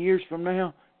 1,000,000 years from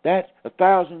now, that's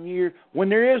 1,000 years, when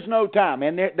there is no time,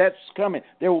 and that's coming.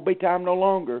 There will be time no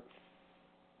longer.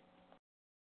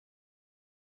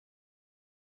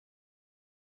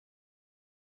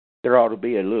 There ought to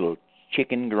be a little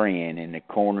chicken grin in the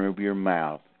corner of your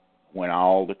mouth when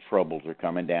all the troubles are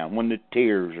coming down, when the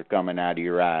tears are coming out of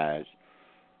your eyes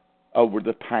over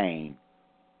the pain.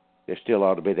 There still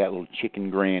ought to be that little chicken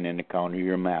grin in the corner of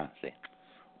your mouth. Say,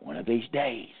 one of these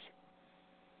days.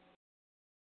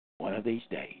 One of these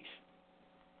days.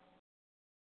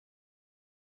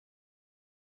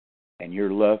 And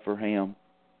your love for Him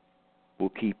will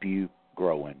keep you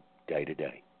growing day to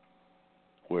day.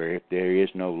 Where if there is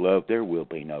no love, there will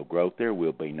be no growth, there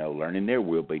will be no learning, there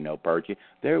will be no purchase,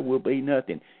 there will be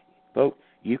nothing. Folks,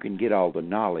 you can get all the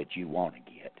knowledge you want to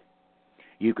get.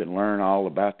 You can learn all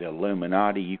about the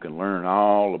Illuminati, you can learn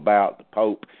all about the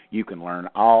Pope, you can learn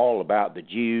all about the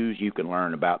Jews, you can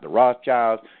learn about the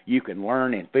Rothschilds, you can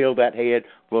learn and fill that head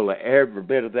full of every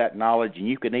bit of that knowledge, and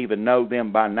you can even know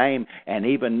them by name and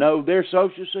even know their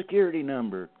Social Security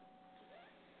number.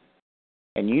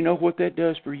 And you know what that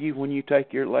does for you when you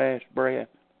take your last breath?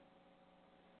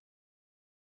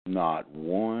 Not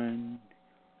one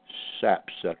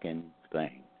sap-sucking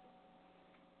thing.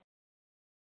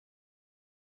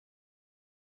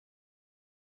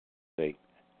 See,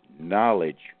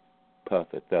 knowledge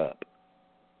puffeth up,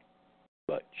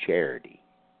 but charity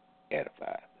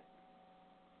edifieth.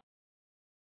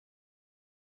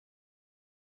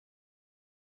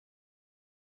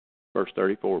 Verse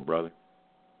 34, brother.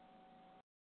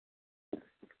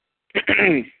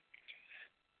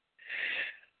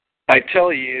 I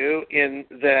tell you, in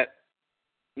that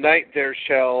night there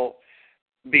shall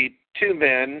be 2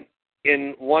 men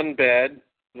in one bed,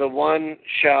 the one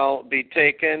shall be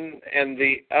taken, and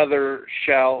the other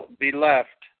shall be left.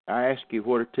 I ask you,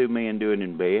 what are 2 men doing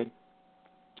in bed?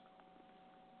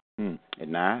 At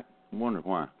night? I wonder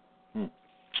why.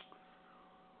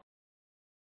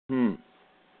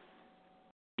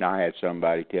 I had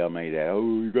somebody tell me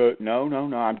that,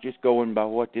 no, I'm just going by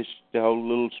what the whole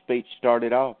little speech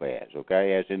started off as,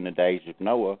 okay? As in the days of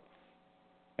Noah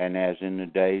and as in the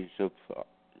days of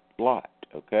Lot,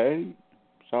 okay?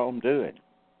 That's all I'm doing.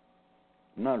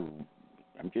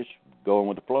 I'm just going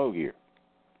with the flow here.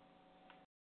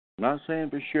 I'm not saying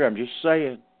for sure, I'm just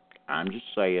saying.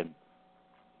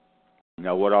 You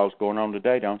know what all's going on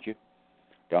today, don't you?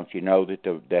 Don't you know that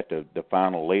the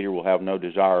final leader will have no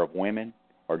desire of women?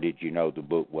 Or did you know the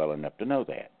book well enough to know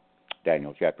that?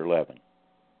 Daniel chapter 11.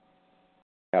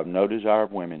 Have no desire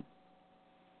of women.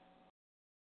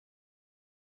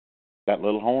 That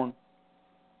little horn,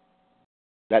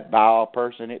 that Baal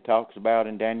person it talks about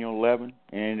in Daniel 11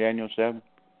 and in Daniel 7,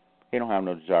 he don't have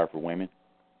no desire for women.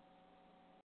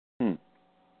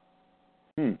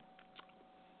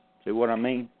 See what I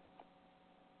mean?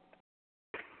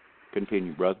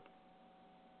 Continue, brother.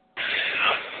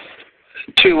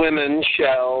 2 women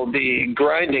shall be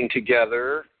grinding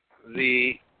together,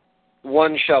 the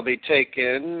one shall be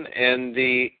taken, and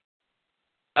the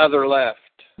other left.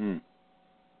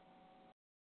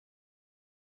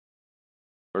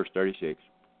 Verse 36.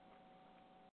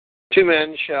 2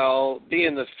 men shall be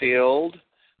in the field,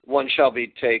 one shall be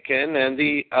taken, and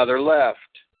the other left.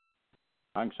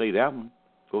 I can see that one.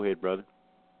 Go ahead, brother.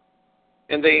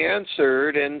 And they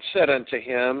answered and said unto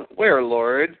him, Where,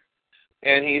 Lord?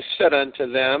 And he said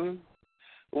unto them,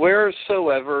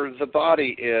 Wheresoever the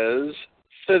body is,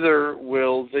 thither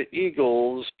will the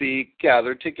eagles be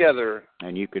gathered together.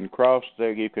 And you can cross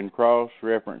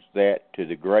reference that to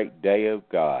the great day of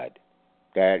God.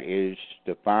 That's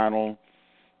the final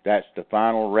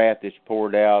wrath that's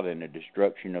poured out and the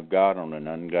destruction of God on an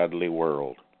ungodly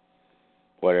world.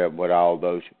 What all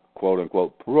those quote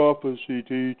unquote prophecy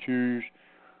teachers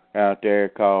out there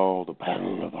call the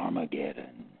Battle of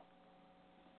Armageddon.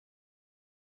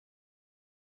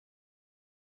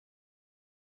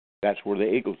 That's where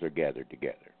the eagles are gathered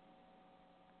together.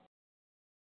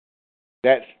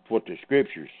 That's what the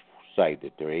scriptures say,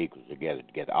 that the eagles are gathered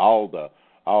together. All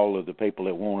of the people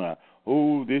that want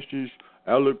to, this is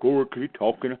allegorically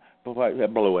talking,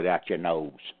 blow it out your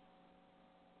nose.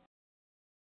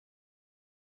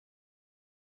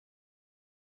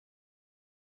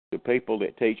 The people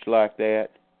that teach like that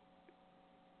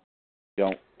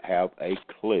don't have a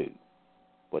clue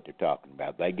what they're talking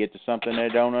about. They get to something they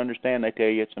don't understand, they tell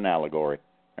you it's an allegory.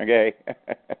 Okay?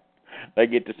 They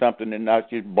get to something that's not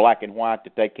just black and white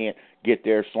that they can't get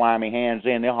their slimy hands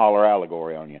in, they'll holler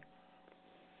allegory on you.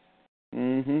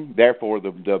 Therefore,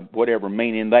 the whatever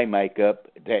meaning they make up,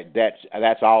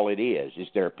 that's all it is.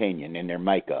 It's their opinion and their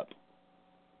makeup.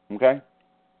 Okay?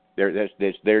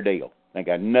 That's their deal. They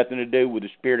got nothing to do with the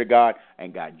Spirit of God,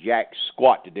 and got jack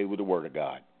squat to do with the Word of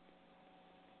God.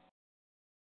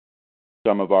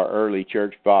 Some of our early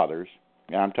church fathers,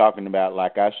 and I'm talking about,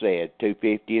 like I said,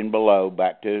 250 and below,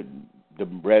 back to the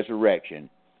resurrection.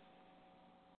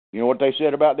 You know what they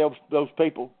said about those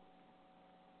people?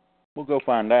 We'll go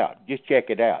find out. Just check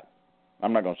it out.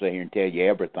 I'm not going to sit here and tell you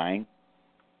everything.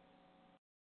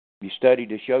 You study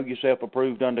to show yourself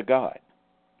approved unto God,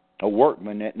 a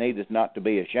workman that needeth not to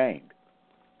be ashamed,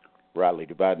 rightly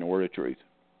dividing the word of truth.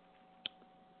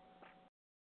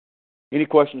 Any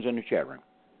questions in the chat room?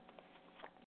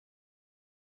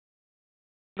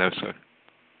 No, sir.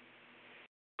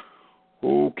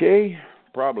 Okay,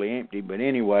 probably empty, but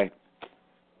anyway,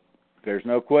 if there's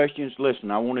no questions, listen,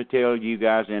 I want to tell you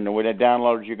guys, and the way that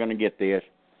downloaders, you're going to get this.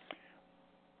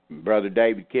 Brother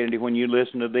David Kennedy, when you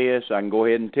listen to this, I can go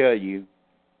ahead and tell you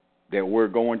that we're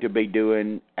going to be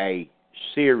doing a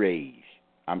series.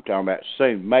 I'm talking about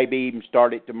soon, maybe even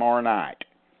start it tomorrow night.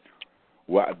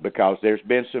 Well, because there's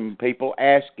been some people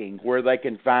asking where they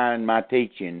can find my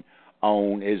teaching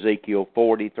on Ezekiel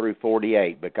 40 through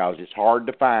 48, because it's hard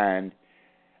to find.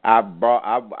 I've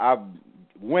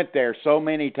went there so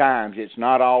many times, it's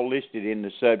not all listed in the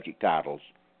subject titles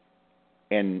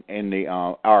in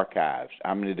the archives.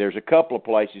 I mean, there's a couple of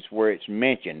places where it's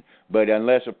mentioned, but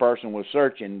unless a person was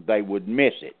searching, they would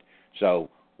miss it. So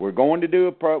we're going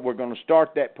to we're going to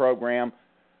start that program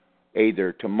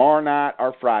either tomorrow night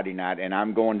or Friday night, and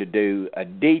I'm going to do a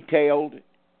detailed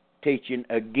teaching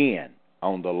again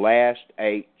on the last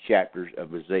 8 chapters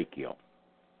of Ezekiel.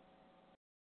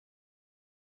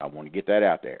 I want to get that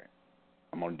out there.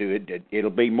 I'm going to do it. It'll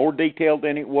be more detailed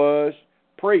than it was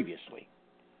previously.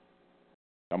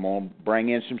 I'm going to bring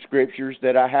in some scriptures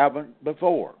that I haven't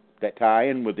before that tie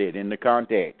in with it in the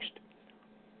context.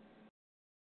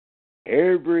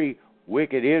 Every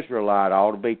wicked Israelite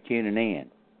ought to be tuning in,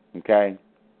 okay?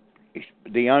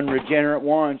 The unregenerate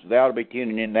ones, they ought to be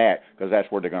tuning in that, because that's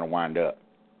where they're going to wind up.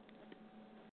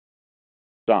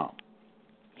 Some.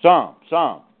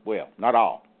 Well, not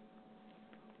all.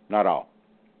 Not all.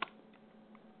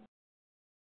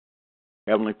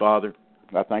 Heavenly Father,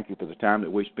 I thank you for the time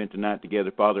that we spent tonight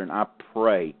together, Father, and I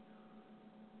pray,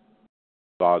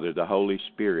 Father, the Holy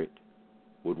Spirit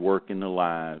would work in the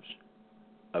lives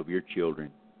of your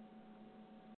children.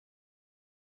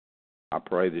 I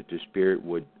pray that the Spirit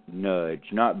would nudge,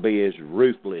 not be as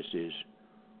ruthless as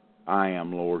I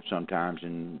am, Lord, sometimes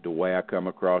in the way I come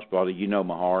across. Father, you know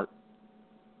my heart.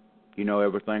 You know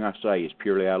everything I say is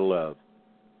purely out of love.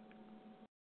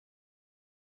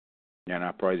 And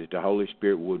I pray that the Holy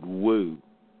Spirit would woo,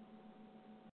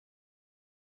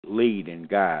 lead, and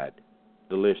guide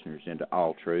the listeners into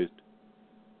all truth.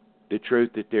 The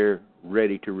truth that they're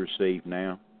ready to receive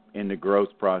now in the growth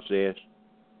process.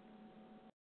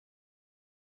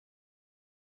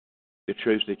 The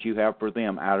truths that you have for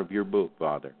them out of your book,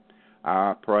 Father.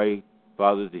 I pray,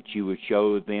 Father, that you would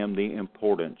show them the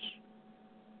importance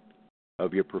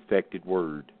of your perfected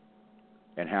word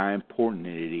and how important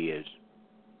it is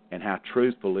and how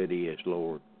truthful it is,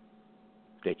 Lord,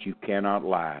 that you cannot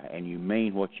lie and you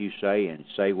mean what you say and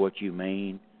say what you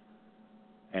mean,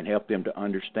 and help them to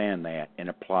understand that and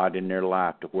apply it in their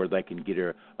life to where they can get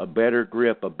a better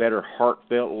grip, a better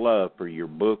heartfelt love for your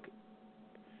book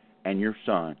and your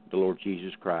Son, the Lord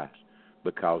Jesus Christ,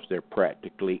 because they're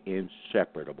practically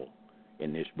inseparable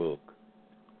in this book.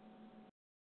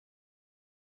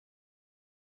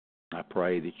 I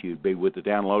pray that you'd be with the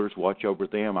downloaders, watch over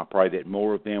them. I pray that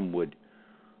more of them would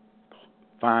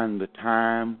find the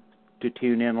time to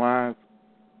tune in live,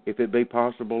 if it be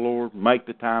possible, Lord. Make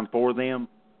the time for them.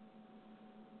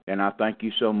 And I thank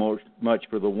you so much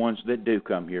for the ones that do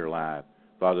come here live.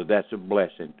 Father, that's a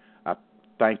blessing. I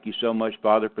thank you so much,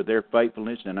 Father, for their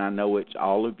faithfulness, and I know it's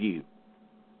all of you.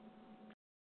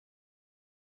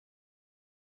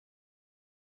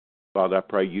 Father, I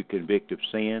pray you convict of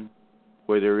sin,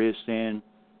 where there is sin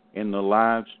in the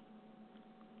lives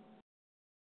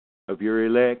of your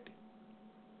elect.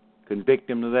 Convict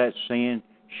them of that sin.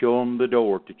 Show them the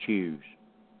door to choose,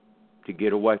 to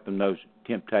get away from those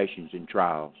temptations and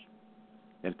trials.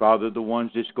 And Father, the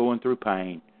ones that's going through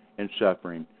pain and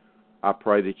suffering, I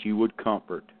pray that you would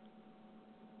comfort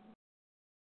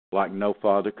like no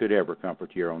father could ever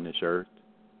comfort here on this earth.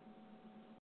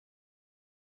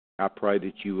 I pray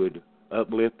that you would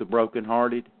uplift the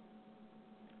brokenhearted,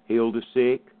 heal the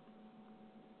sick,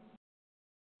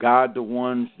 guide the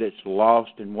ones that's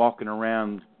lost and walking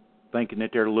around thinking that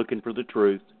they're looking for the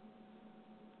truth.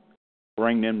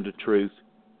 Bring them to truth.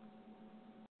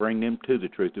 Bring them to the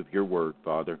truth of your word,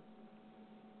 Father,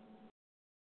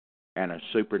 and a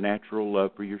supernatural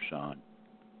love for your Son.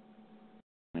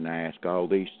 And I ask all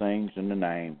these things in the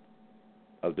name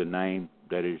of the name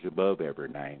that is above every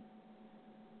name,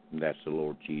 and that's the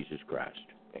Lord Jesus Christ.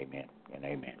 Amen and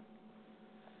amen.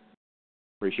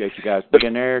 Appreciate you guys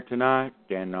being there tonight,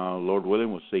 and Lord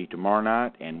willing, we'll see you tomorrow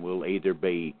night, and we'll either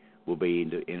be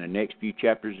in the next few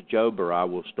chapters of Job, or I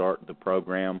will start the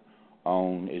program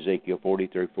on Ezekiel 40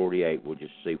 through 48. We'll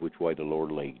just see which way the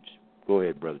Lord leads. Go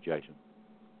ahead, Brother Jason.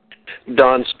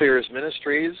 Don Spears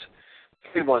Ministries,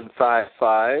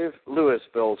 3155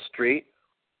 Louisville Street,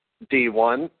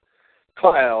 D1,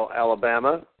 Clio,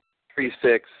 Alabama,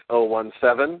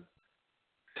 36017.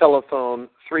 Telephone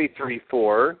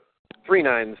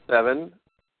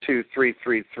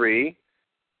 334-397-2333.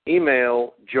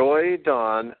 Email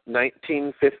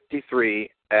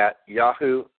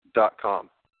joydawn1953@yahoo.com.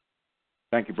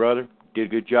 Thank you, brother. Did a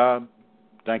good job.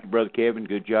 Thank you, Brother Kevin.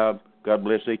 Good job. God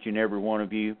bless each and every one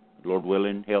of you. Lord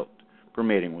willing, health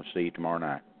permitting, we'll see you tomorrow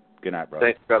night. Good night, brother.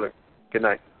 Thanks, brother. Good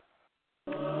night.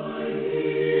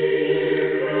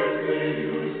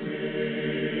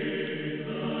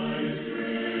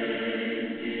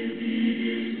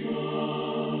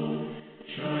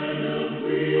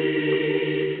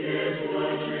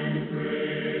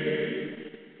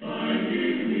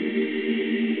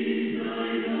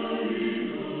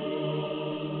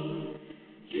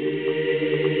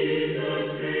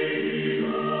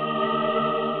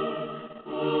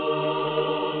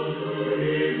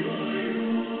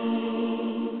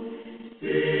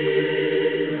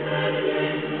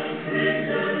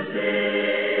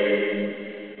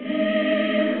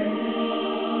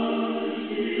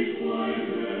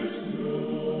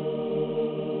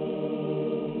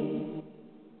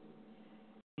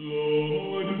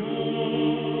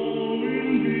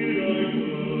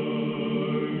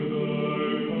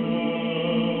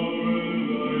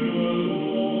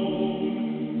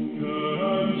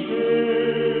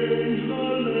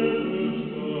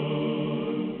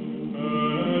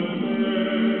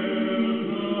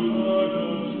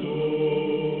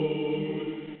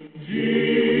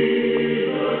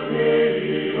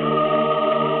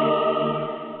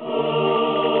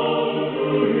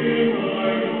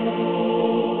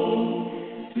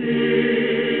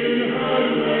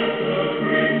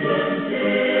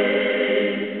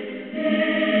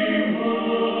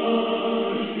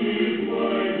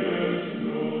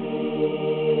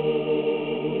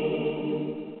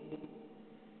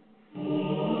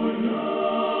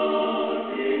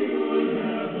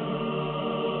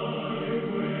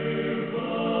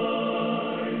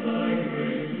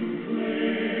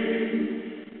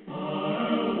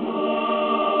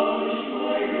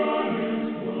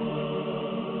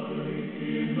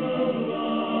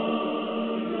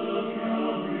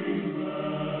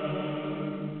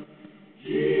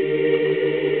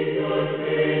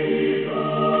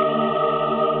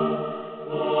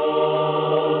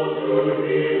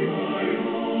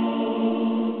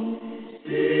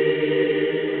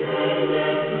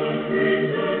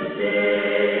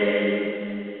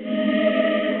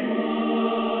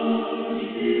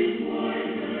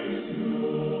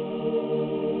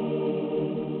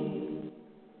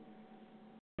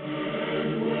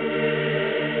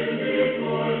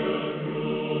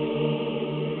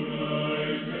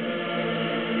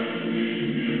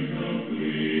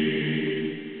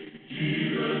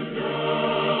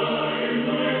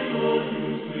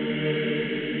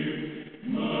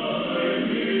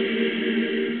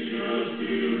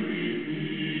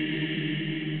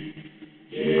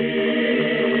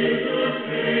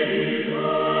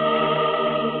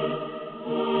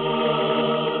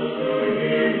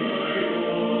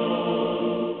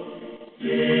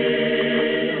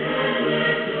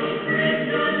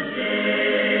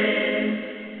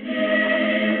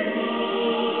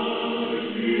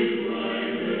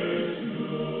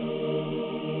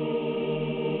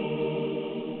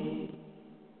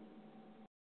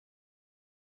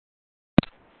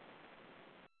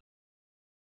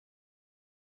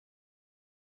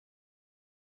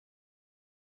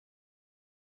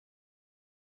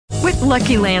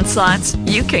 Lucky Land Slots,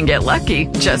 you can get lucky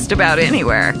just about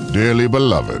anywhere. Dearly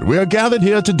beloved, we are gathered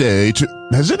here today to...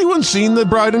 Has anyone seen the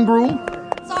bride and groom?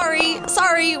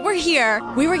 Sorry, we're here.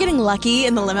 We were getting lucky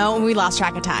in the limo and we lost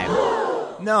track of time.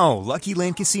 No, Lucky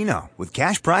Land Casino, with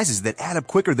cash prizes that add up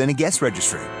quicker than a guest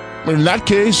registry. In that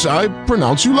case, I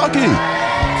pronounce you lucky.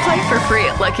 Play for free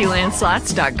at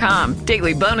LuckyLandSlots.com.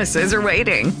 Daily bonuses are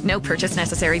waiting. No purchase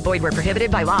necessary. Void where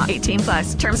prohibited by law.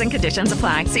 18+. Terms and conditions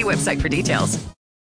apply. See website for details.